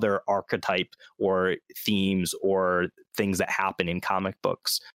those other archetype or themes or things that happen in comic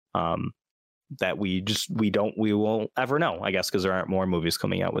books. That we won't ever know, I guess, because there aren't more movies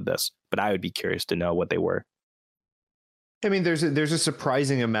coming out with this. But I would be curious to know what they were. I mean, there's a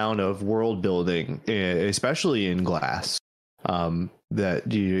surprising amount of world building, especially in Glass,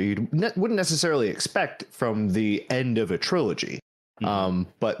 that you wouldn't necessarily expect from the end of a trilogy. Mm-hmm.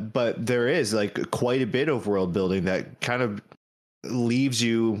 But there is like quite a bit of world building that kind of leaves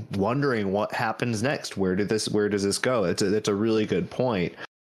you wondering what happens next. Where does this go? It's a really good point.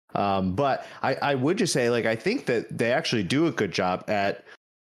 But I would just say, like, I think that they actually do a good job at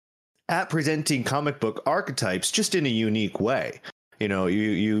presenting comic book archetypes just in a unique way.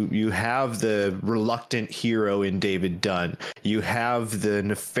 You have the reluctant hero in David Dunn. You have the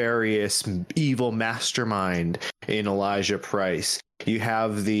nefarious evil mastermind in Elijah Price. You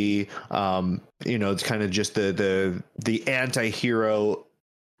have the kind of just the anti-hero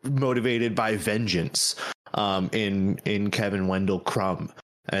motivated by vengeance in Kevin Wendell Crumb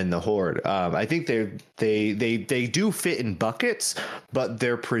and the Horde. I think they do fit in buckets, but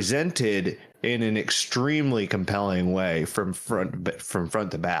they're presented in an extremely compelling way from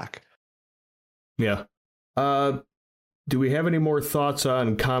front to back. Yeah. Do we have any more thoughts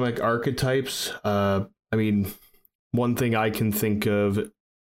on comic archetypes? I mean, one thing I can think of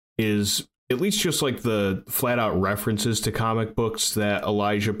is at least just like the flat out references to comic books that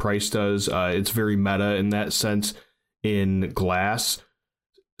Elijah Price does. It's very meta in that sense in Glass.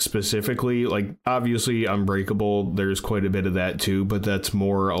 Specifically, like obviously Unbreakable, there's quite a bit of that too, but that's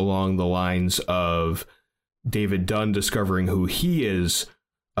more along the lines of David Dunn discovering who he is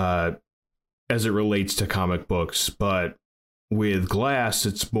as it relates to comic books. But with Glass,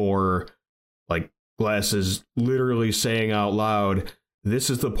 it's more like Glass is literally saying out loud, this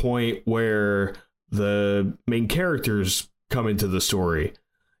is the point where the main characters come into the story,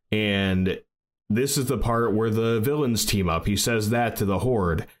 and this is the part where the villains team up. He says that to the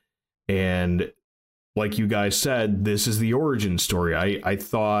Horde. And like you guys said, this is the origin story. I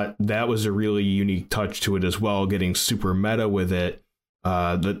thought that was a really unique touch to it as well, getting super meta with it.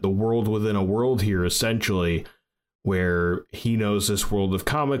 The world within a world here, essentially, where he knows this world of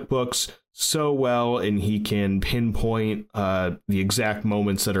comic books so well, and he can pinpoint the exact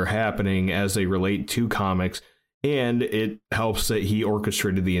moments that are happening as they relate to comics. And it helps that he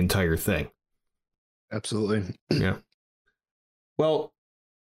orchestrated the entire thing. Absolutely. Yeah. Well,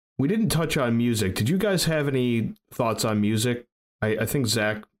 we didn't touch on music. Did you guys have any thoughts on music? I think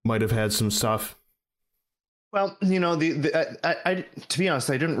Zach might have had some stuff. Well, to be honest,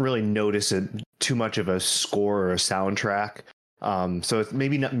 I didn't really notice too much of a score or a soundtrack. So it's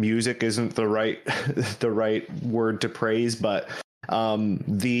maybe not, music isn't the right word to praise, but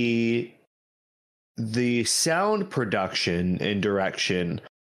the the sound production and direction,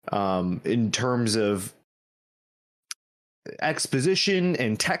 in terms of exposition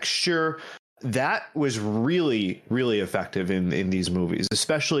and texture, that was really, really effective in these movies.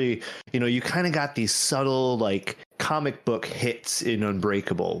 Especially, you kind of got these subtle, like, comic book hits in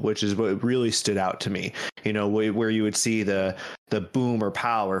Unbreakable, which is what really stood out to me. Where you would see the boom or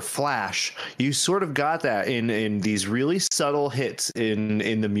pow or flash. You sort of got that in these really subtle hits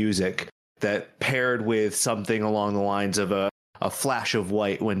in the music that paired with something along the lines of a flash of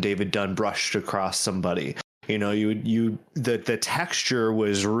white when David Dunn brushed across somebody. The texture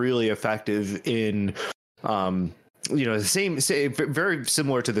was really effective in, the same, very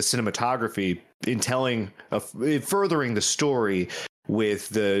similar to the cinematography in furthering the story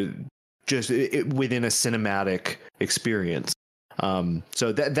with within a cinematic experience.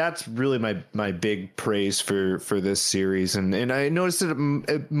 So that's really my big praise for this series, and I noticed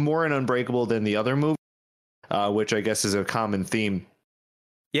it more in Unbreakable than the other movie, which I guess is a common theme.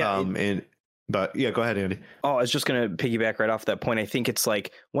 Yeah. But yeah, go ahead, Andy. Oh, I was just going to piggyback right off that point. I think it's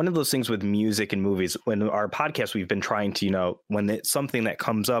like one of those things with music and movies. When our podcast, we've been trying to, when it's something that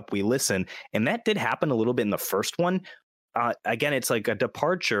comes up, we listen. And that did happen a little bit in the first one. Again, it's like a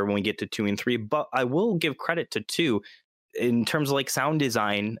departure when we get to 2 and 3. But I will give credit to 2 in terms of like sound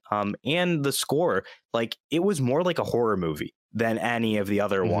design and the score. Like it was more like a horror movie than any of the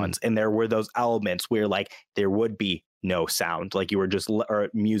other ones. And there were those elements where like there would be no sound, like or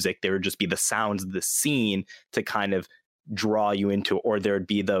music, there would just be the sounds of the scene to kind of draw you into, or there'd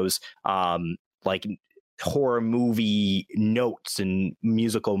be those like horror movie notes and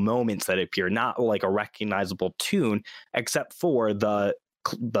musical moments that appear, not like a recognizable tune, except for the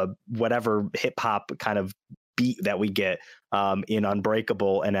whatever hip hop kind of beat that we get in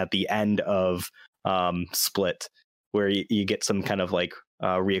Unbreakable and at the end of Split, where you get some kind of like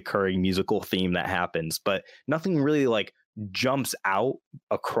reoccurring musical theme that happens, but nothing really like jumps out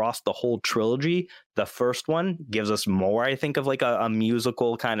across the whole trilogy. The first one gives us more, I think, of like a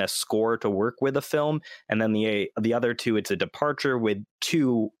musical kind of score to work with a film, and then the other two, it's a departure, with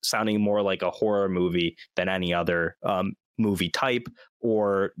 2 sounding more like a horror movie than any other movie type,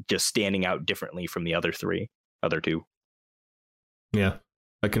 or just standing out differently from the other 2. Yeah,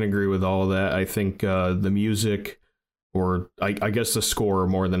 I can agree with all of that. I think the music, or I guess the score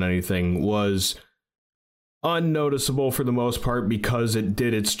more than anything, was unnoticeable for the most part because it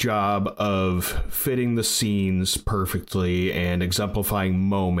did its job of fitting the scenes perfectly and exemplifying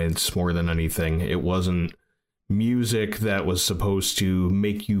moments more than anything. It wasn't music that was supposed to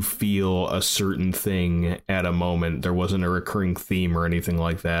make you feel a certain thing at a moment. There wasn't a recurring theme or anything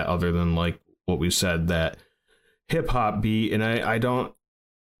like that, other than like what we said, that hip hop beat. And I don't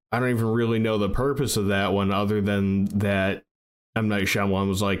even really know the purpose of that one, other than that M. Night Shyamalan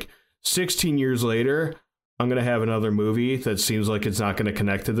was like, 16 years later, I'm going to have another movie that seems like it's not going to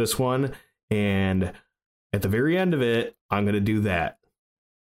connect to this one. And at the very end of it, I'm going to do that.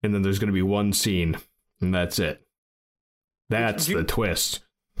 And then there's going to be one scene, and that's it. That's the twist.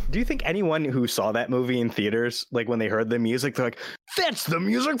 Do you think anyone who saw that movie in theaters, like when they heard the music, they're like, that's the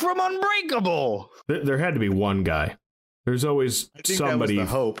music from Unbreakable? There had to be one guy. There's always somebody. That was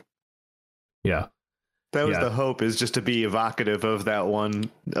the hope. Yeah. That was the hope, is just to be evocative of that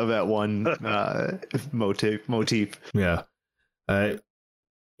one motif. Yeah.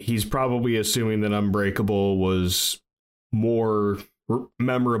 He's probably assuming that Unbreakable was more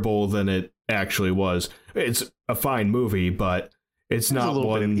memorable than it actually was. It's a fine movie, but it's not a little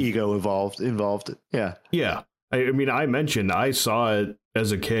one. bit of ego involved. Yeah. Yeah. I mean, I mentioned I saw it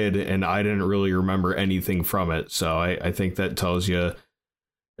as a kid and I didn't really remember anything from it. So I think that tells you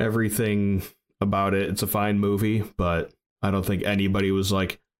everything about it. It's a fine movie, but I don't think anybody was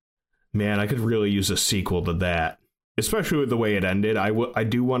like, man, I could really use a sequel to that, especially with the way it ended. I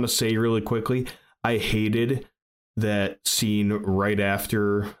do want to say really quickly, I hated that scene right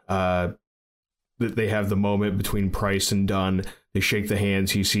after that they have the moment between Price and Dunn. They shake the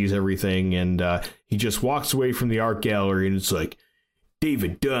hands, he sees everything, and he just walks away from the art gallery, and it's like,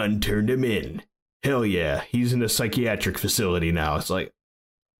 David Dunn turned him in. Hell yeah, he's in a psychiatric facility now. It's like,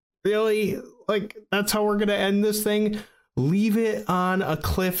 really? Like, that's how we're going to end this thing? Leave it on a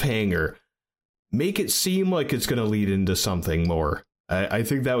cliffhanger. Make it seem like it's going to lead into something more. I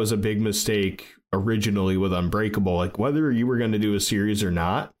think that was a big mistake originally with Unbreakable. Like, whether you were going to do a series or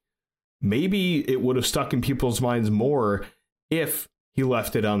not, maybe it would have stuck in people's minds more if he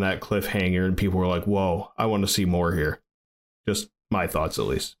left it on that cliffhanger and people were like, whoa, I want to see more here. Just my thoughts, at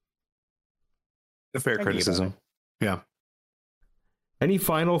least. A fair criticism. Yeah. Any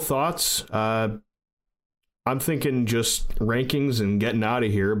final thoughts? I'm thinking just rankings and getting out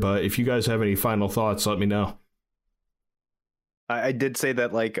of here, but if you guys have any final thoughts, let me know. I did say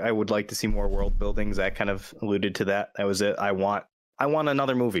that like I would like to see more world buildings. I kind of alluded to that. That was it. I want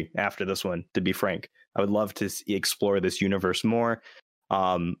another movie after this one, to be frank. I would love to explore this universe more.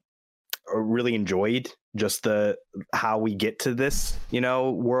 Really enjoyed just how we get to this,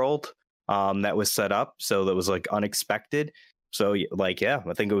 world that was set up. So that was like unexpected. So like, yeah,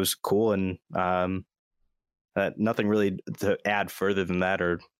 I think it was cool, and nothing really to add further than that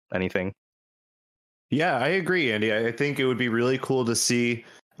or anything. Yeah, I agree, Andy. I think it would be really cool to see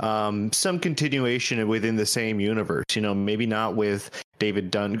some continuation within the same universe. Maybe not with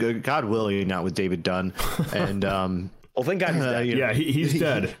David Dunn. God willing, not with David Dunn. And well, thank God he's dead. Yeah, he's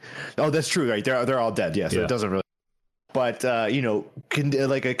dead. Oh, that's true. Right, they're all dead. Yeah, so Yeah. It doesn't really. But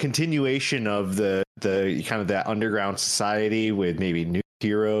like a continuation of the kind of that underground society with maybe new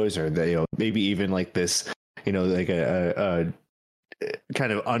heroes, or maybe even like this, like a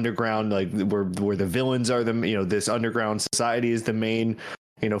kind of underground, like where the villains are this underground society is the main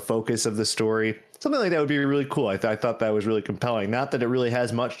focus of the story. Something like that would be really cool. I thought that was really compelling. Not that it really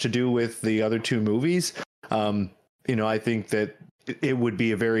has much to do with the other two movies. I think that it would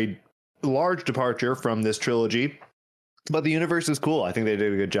be a very large departure from this trilogy, but the universe is cool. I think they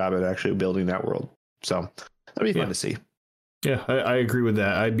did a good job at actually building that world, so that'd be fun to see. Yeah, I agree with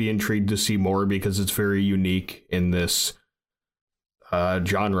that. I'd be intrigued to see more because it's very unique in this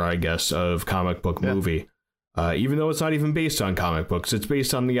genre, I guess, of comic book movie. Even though it's not even based on comic books, it's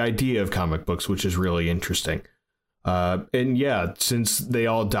based on the idea of comic books, which is really interesting. And yeah, since they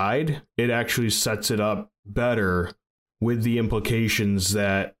all died, it actually sets it up better with the implications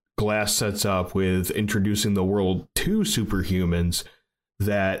that Glass sets up with introducing the world to superhumans,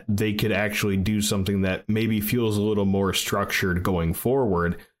 that they could actually do something that maybe feels a little more structured going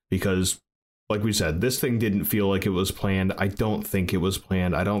forward, because like we said, this thing didn't feel like it was planned. I don't think it was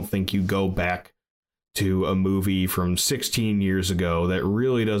planned. I don't think you go back to a movie from 16 years ago that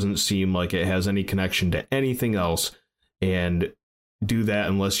really doesn't seem like it has any connection to anything else and do that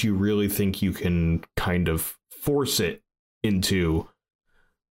unless you really think you can kind of force it into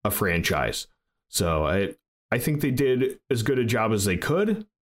a franchise. So I think they did as good a job as they could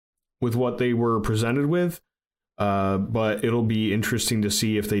with what they were presented with. But it'll be interesting to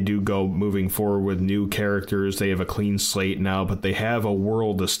see if they do go moving forward with new characters. They have a clean slate now, but they have a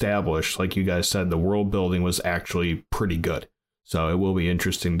world established. Like you guys said, the world building was actually pretty good. So it will be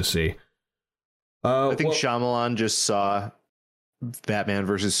interesting to see. I think Shyamalan just saw Batman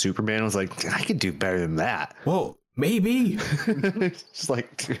versus Superman and was like, I could do better than that. Well, maybe. It's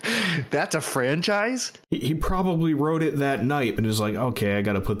like, that's a franchise? He probably wrote it that night, but was like, okay, I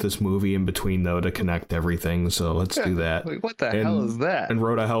got to put this movie in between, though, to connect everything. So let's do that. Like, what the hell is that? And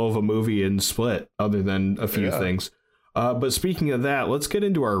wrote a hell of a movie in Split, other than a few things. But speaking of that, let's get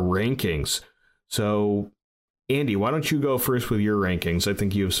into our rankings. So, Andy, why don't you go first with your rankings? I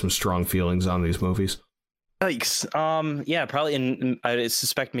think you have some strong feelings on these movies. Thanks. Yeah, probably. And I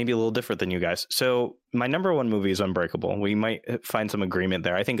suspect maybe a little different than you guys. So my number one movie is Unbreakable. We might find some agreement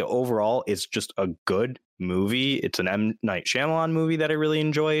there. I think overall it's just a good movie. It's an M. Night Shyamalan movie that I really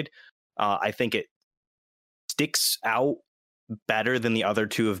enjoyed. I think it sticks out better than the other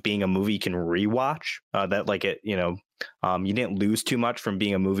two of being a movie you can rewatch. That like it, you didn't lose too much from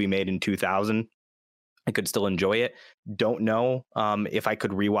being a movie made in 2000. I could still enjoy it. Don't know if I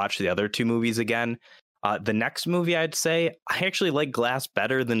could rewatch the other two movies again. The next movie, I'd say, I actually like Glass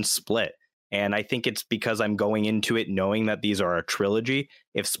better than Split. And I think it's because I'm going into it knowing that these are a trilogy.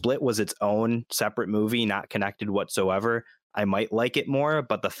 If Split was its own separate movie, not connected whatsoever, I might like it more.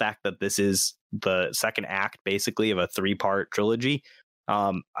 But the fact that this is the second act, basically, of a 3-part trilogy,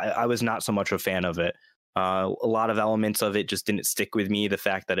 I was not so much a fan of it. A lot of elements of it just didn't stick with me. The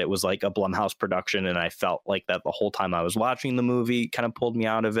fact that it was like a Blumhouse production, and I felt like that the whole time I was watching the movie kind of pulled me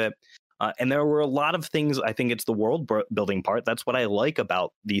out of it. And there were a lot of things. I think it's the world building part. That's what I like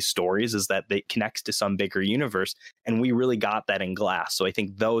about these stories, is that they connects to some bigger universe. And we really got that in Glass. So I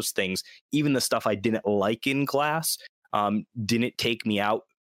think those things, even the stuff I didn't like in Glass, didn't take me out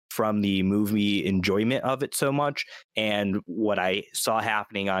from the movie enjoyment of it so much. And what I saw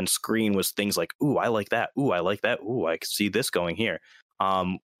happening on screen was things like, ooh, I like that. Ooh, I like that. Ooh, I can see this going here.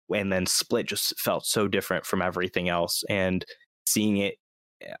 And then Split just felt so different from everything else. And seeing it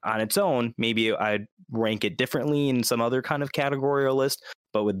on its own, maybe I'd rank it differently in some other kind of category or list,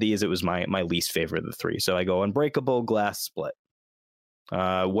 but with these, it was my least favorite of the three. So I go Unbreakable, Glass, Split.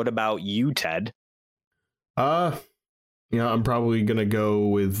 What about you, Ted? I'm probably gonna go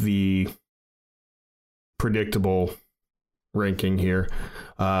with the predictable ranking here.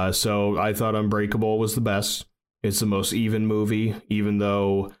 So I thought Unbreakable was the best. It's the most even movie, even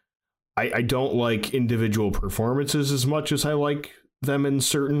though I don't like individual performances as much as I like them in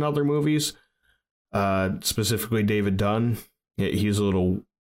certain other movies. Specifically David Dunn. He's a little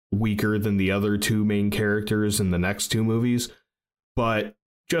weaker than the other two main characters in the next two movies. But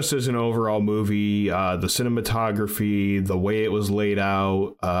just as an overall movie, the cinematography, the way it was laid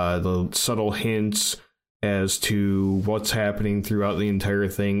out, the subtle hints as to what's happening throughout the entire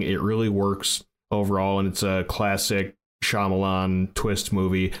thing, it really works overall, and it's a classic Shyamalan twist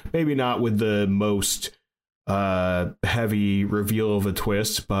movie. Maybe not with the most heavy reveal of a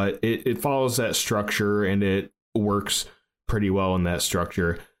twist, but it follows that structure, and it works pretty well in that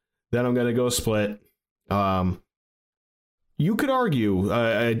structure. Then I'm going to go Split. You could argue,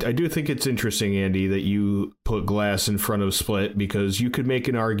 I do think it's interesting, Andy, that you put Glass in front of Split, because you could make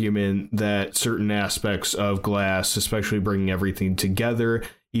an argument that certain aspects of Glass, especially bringing everything together,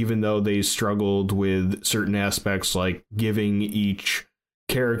 even though they struggled with certain aspects like giving each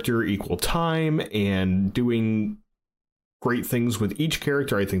character equal time and doing great things with each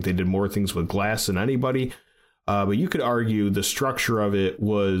character. I think they did more things with Glass than anybody. But you could argue the structure of it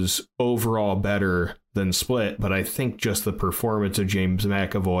was overall better than Split. But I think just the performance of James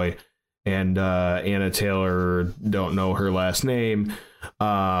McAvoy and Anna Taylor, don't know her last name,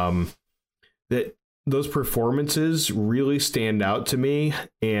 that those performances really stand out to me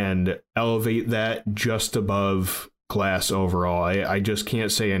and elevate that just above Glass overall. I just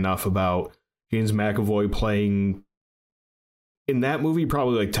can't say enough about James McAvoy playing in that movie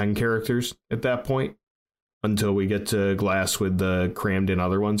probably like 10 characters at that point until we get to Glass with the crammed in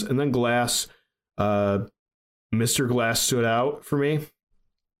other ones. And then Glass, Mr. Glass stood out for me.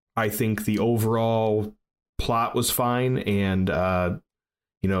 I think the overall plot was fine, and the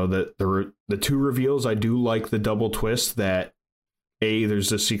two reveals, I do like the double twist that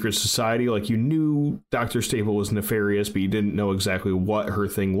there's a secret society. Like, you knew Dr. Staple was nefarious, but you didn't know exactly what her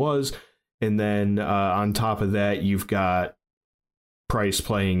thing was. And then on top of that, you've got Price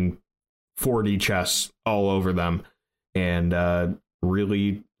playing 4D chess all over them, and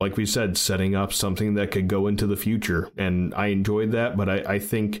really, like we said, setting up something that could go into the future. And I enjoyed that, but I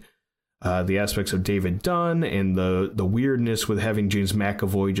think the aspects of David Dunn and the weirdness with having James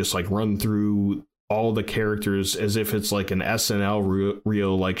McAvoy just like run through all the characters as if it's like an SNL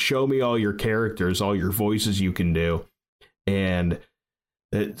reel, like, show me all your characters, all your voices you can do. And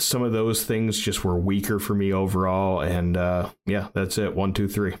some of those things just were weaker for me overall. And yeah, that's it. 1, 2,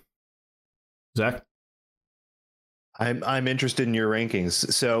 3. Zach? I'm interested in your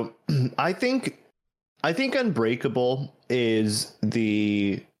rankings. So I think Unbreakable is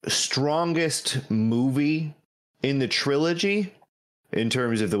the strongest movie in the trilogy in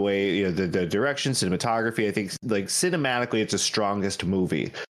terms of the way, the direction, cinematography. I think, like, cinematically, it's the strongest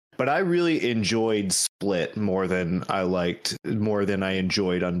movie. But I really enjoyed Split more than I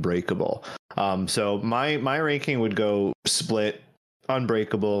enjoyed Unbreakable. So my ranking would go Split,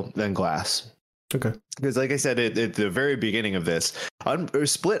 Unbreakable, then Glass. Okay. Because, like I said at the very beginning of this,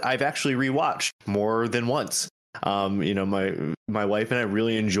 Split, I've actually rewatched more than once. My wife and I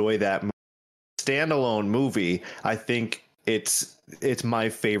really enjoy that standalone movie. I think it's my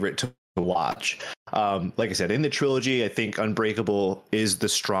favorite to watch. Like I said, in the trilogy, I think Unbreakable is the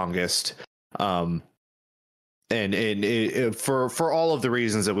strongest. And for all of the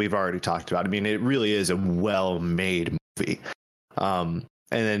reasons that we've already talked about. I mean, it really is a well-made movie.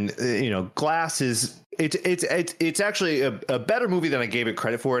 And then, Glass it's actually a better movie than I gave it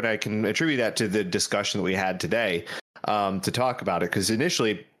credit for, and I can attribute that to the discussion that we had today to talk about it. Because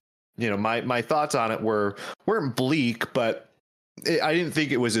initially, my thoughts on it weren't bleak, but I didn't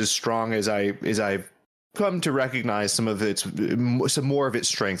think it was as strong as I've come to recognize some more of its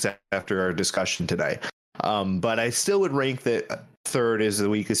strengths after our discussion today. But I still would rank that third is the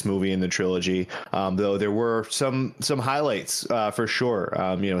weakest movie in the trilogy, though there were some highlights for sure.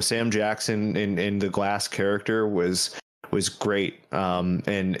 Sam Jackson in the Glass character was great,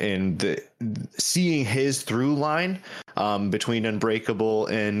 and seeing his through line between Unbreakable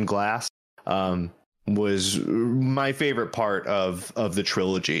and Glass was my favorite part of the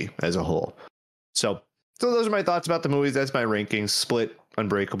trilogy as a whole. So those are my thoughts about the movies. That's my rankings: Split,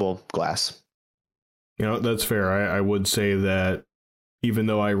 Unbreakable, Glass. That's fair. I would say that even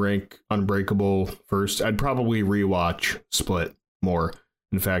though I rank Unbreakable first, I'd probably rewatch Split more.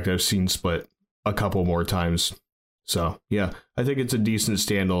 In fact, I've seen Split a couple more times. So, yeah, I think it's a decent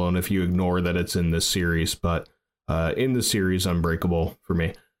standalone if you ignore that it's in this series. But in the series, Unbreakable for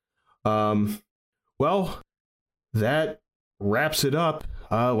me. Well, that wraps it up.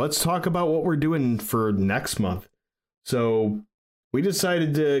 Let's talk about what we're doing for next month. So we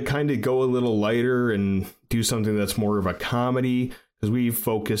decided to kind of go a little lighter and do something that's more of a comedy, because we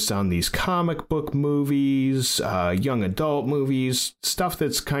focused on these comic book movies, young adult movies, stuff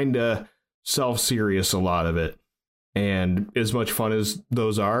that's kind of self-serious, a lot of it. And as much fun as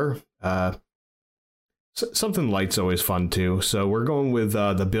those are, something light's always fun too. So we're going with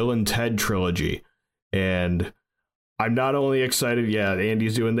the Bill and Ted trilogy. And I'm not only excited, yeah,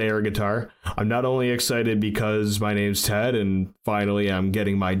 Andy's doing the air guitar. I'm not only excited because my name's Ted and finally I'm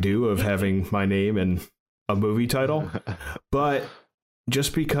getting my due of having my name in a movie title, but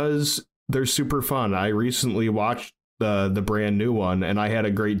just because they're super fun. I recently watched the brand new one and I had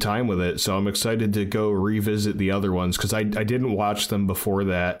a great time with it, so I'm excited to go revisit the other ones because I didn't watch them before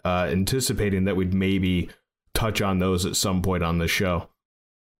that, anticipating that we'd maybe touch on those at some point on the show.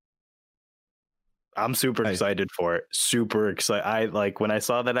 I'm super excited for it. Super excited. I like when I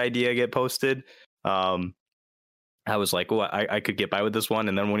saw that idea get posted. I was like, "Oh, I could get by with this one."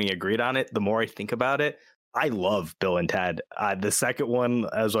 And then when he agreed on it, the more I think about it, I love Bill and Ted. The second one,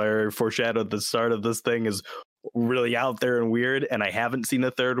 as I foreshadowed at the start of this thing, is really out there and weird, and I haven't seen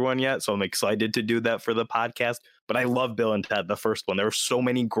the third one yet, so I'm excited to do that for the podcast. But I love Bill and Ted, the first one. There were so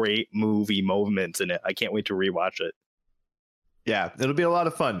many great movie moments in it. I can't wait to rewatch it. Yeah, it'll be a lot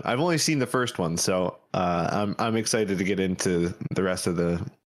of fun. I've only seen the first one, so I'm excited to get into the rest of the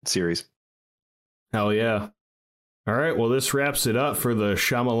series. Hell yeah. All right, well, this wraps it up for the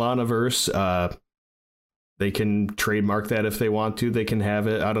Shyamalaniverse. They can trademark that if they want to. They can have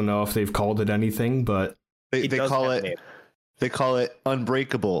it. I don't know if they've called it anything, but they call it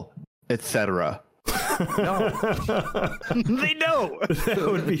Unbreakable, etc. No, they don't. That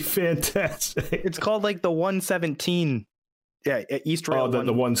would be fantastic. It's called like the 117. Yeah, East Rail. Oh,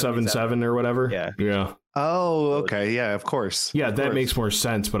 the 177 or whatever. Yeah. Oh, okay. Yeah, of course. Yeah, that makes more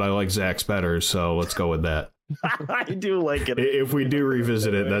sense, but I like Zach's better, so let's go with that. I do like it. If we do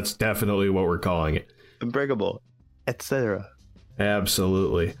revisit it, that's definitely what we're calling it. Unbreakable, etc.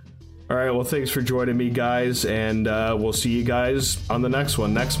 Absolutely. All right, well, thanks for joining me, guys, and we'll see you guys on the next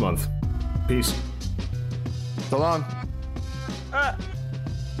one next month. Peace. So long.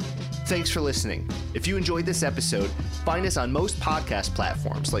 Thanks for listening. If you enjoyed this episode, find us on most podcast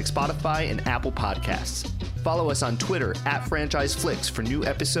platforms like Spotify and Apple Podcasts. Follow us on Twitter @FranchiseFlix for new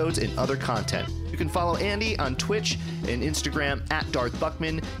episodes and other content. You can follow Andy on Twitch and Instagram @Darth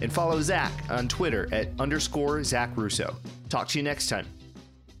Buckman, and follow Zach on Twitter @_Zach Russo. Talk to you next time.